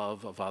the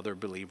love of other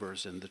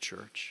believers in the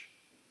church?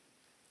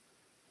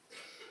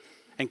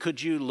 And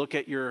could you look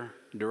at your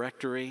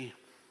directory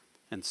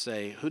and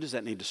say, who does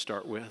that need to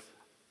start with?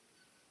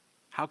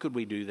 How could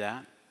we do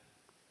that?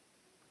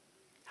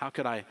 How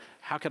could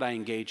I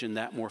engage in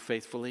that more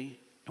faithfully?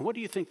 And what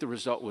do you think the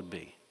result would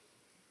be?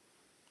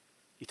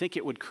 You think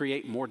it would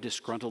create more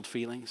disgruntled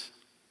feelings?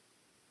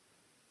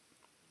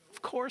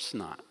 Of course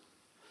not.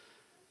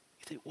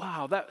 You think,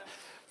 wow,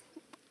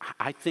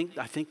 I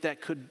think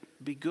that could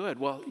be good.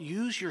 Well,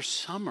 use your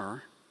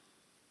summer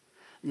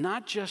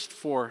not just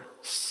for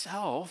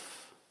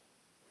self,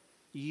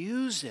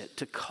 use it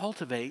to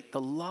cultivate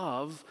the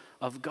love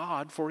of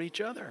God for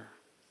each other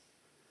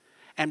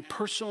and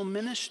personal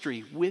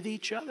ministry with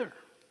each other.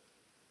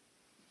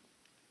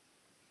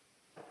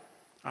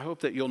 I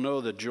hope that you'll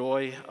know the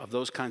joy of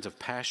those kinds of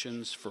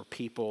passions for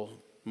people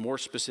more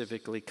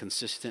specifically,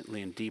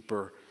 consistently, and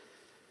deeper,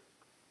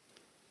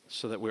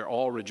 so that we're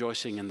all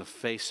rejoicing in the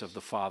face of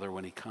the Father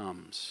when He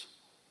comes.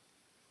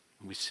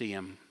 And we see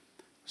Him,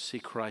 see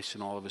Christ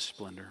in all of His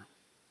splendor.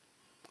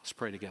 Let's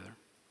pray together.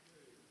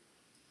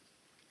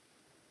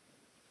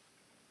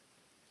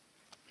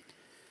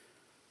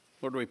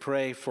 Lord, we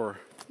pray for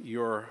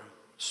your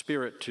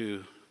Spirit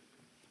to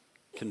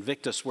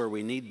convict us where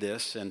we need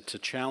this and to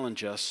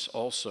challenge us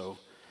also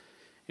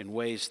in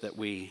ways that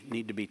we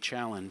need to be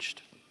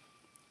challenged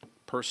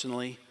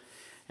personally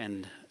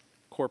and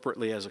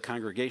corporately as a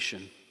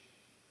congregation.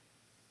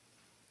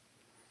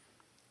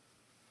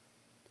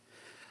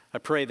 I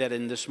pray that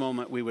in this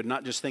moment we would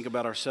not just think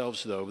about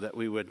ourselves, though, that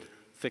we would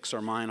fix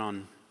our mind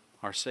on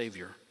our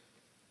Savior.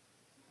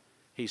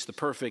 He's the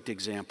perfect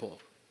example.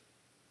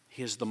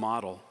 He is the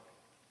model.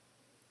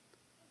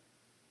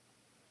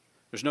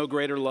 There's no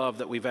greater love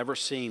that we've ever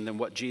seen than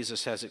what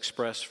Jesus has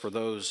expressed for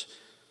those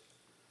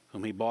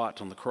whom He bought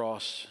on the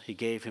cross. He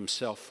gave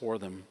Himself for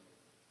them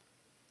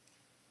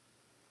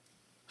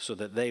so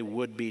that they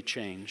would be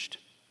changed.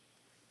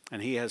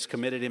 And He has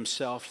committed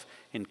Himself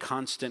in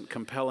constant,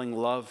 compelling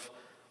love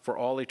for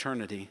all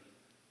eternity.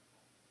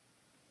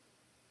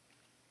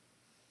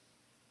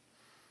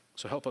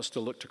 So help us to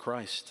look to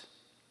Christ.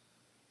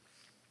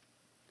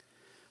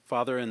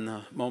 Father, in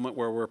the moment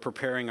where we're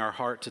preparing our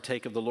heart to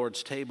take of the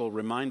Lord's table,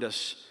 remind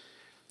us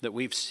that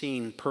we've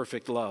seen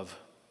perfect love.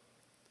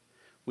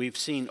 We've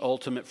seen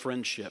ultimate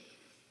friendship.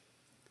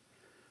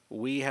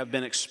 We have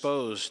been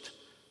exposed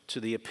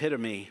to the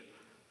epitome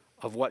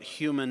of what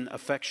human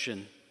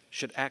affection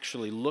should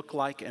actually look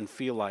like and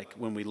feel like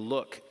when we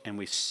look and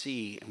we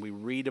see and we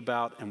read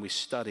about and we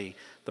study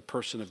the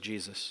person of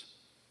Jesus.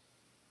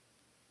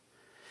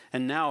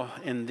 And now,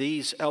 in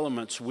these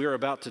elements we're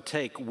about to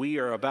take, we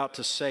are about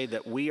to say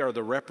that we are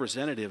the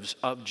representatives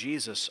of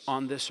Jesus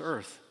on this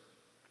earth.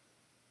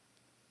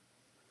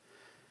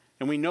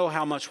 And we know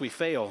how much we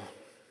fail,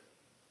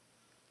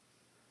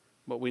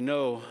 but we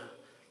know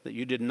that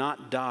you did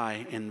not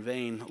die in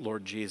vain,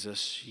 Lord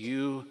Jesus.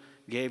 You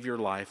gave your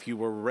life. You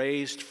were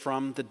raised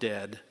from the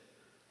dead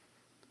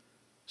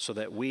so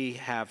that we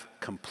have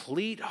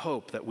complete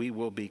hope that we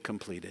will be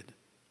completed.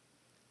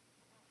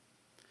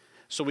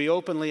 So we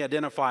openly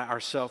identify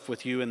ourselves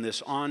with you in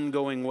this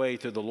ongoing way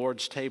through the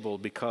Lord's table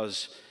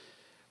because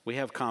we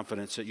have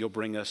confidence that you'll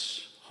bring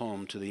us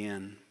home to the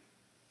end.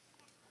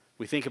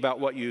 We think about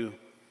what you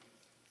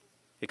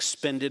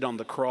expended on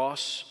the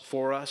cross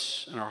for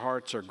us, and our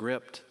hearts are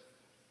gripped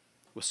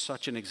with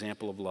such an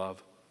example of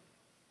love.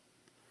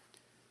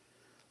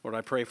 Lord,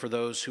 I pray for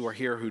those who are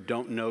here who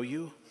don't know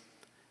you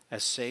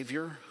as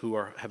Savior, who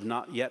have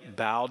not yet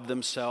bowed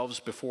themselves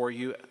before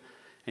you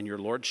and your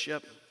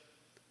Lordship,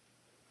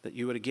 that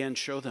you would again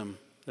show them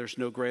there's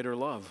no greater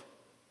love.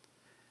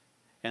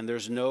 And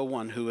there's no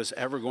one who is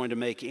ever going to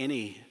make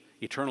any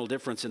eternal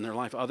difference in their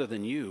life other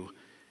than you.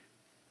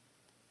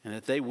 And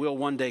that they will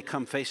one day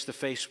come face to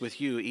face with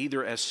you,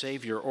 either as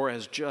Savior or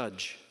as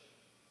Judge.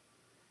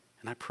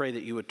 And I pray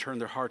that you would turn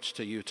their hearts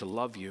to you, to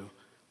love you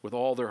with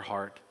all their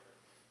heart.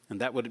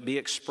 And that would be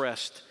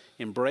expressed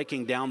in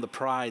breaking down the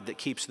pride that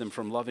keeps them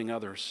from loving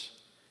others.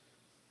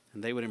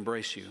 And they would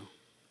embrace you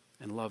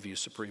and love you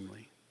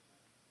supremely.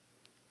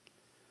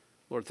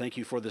 Lord, thank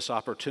you for this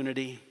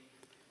opportunity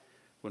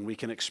when we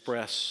can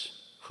express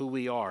who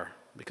we are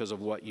because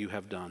of what you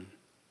have done.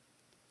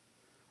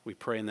 We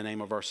pray in the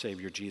name of our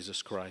Savior,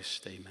 Jesus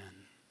Christ.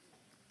 Amen.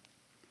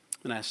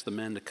 And ask the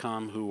men to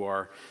come who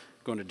are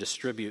going to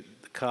distribute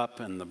the cup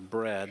and the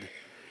bread.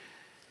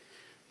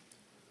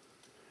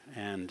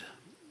 And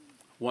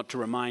want to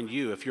remind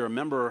you, if you're a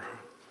member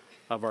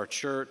of our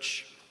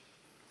church,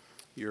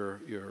 you're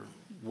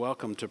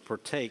welcome to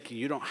partake.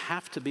 You don't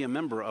have to be a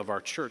member of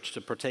our church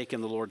to partake in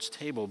the Lord's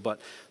table,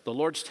 but the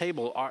Lord's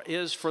table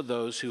is for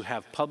those who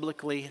have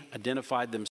publicly identified themselves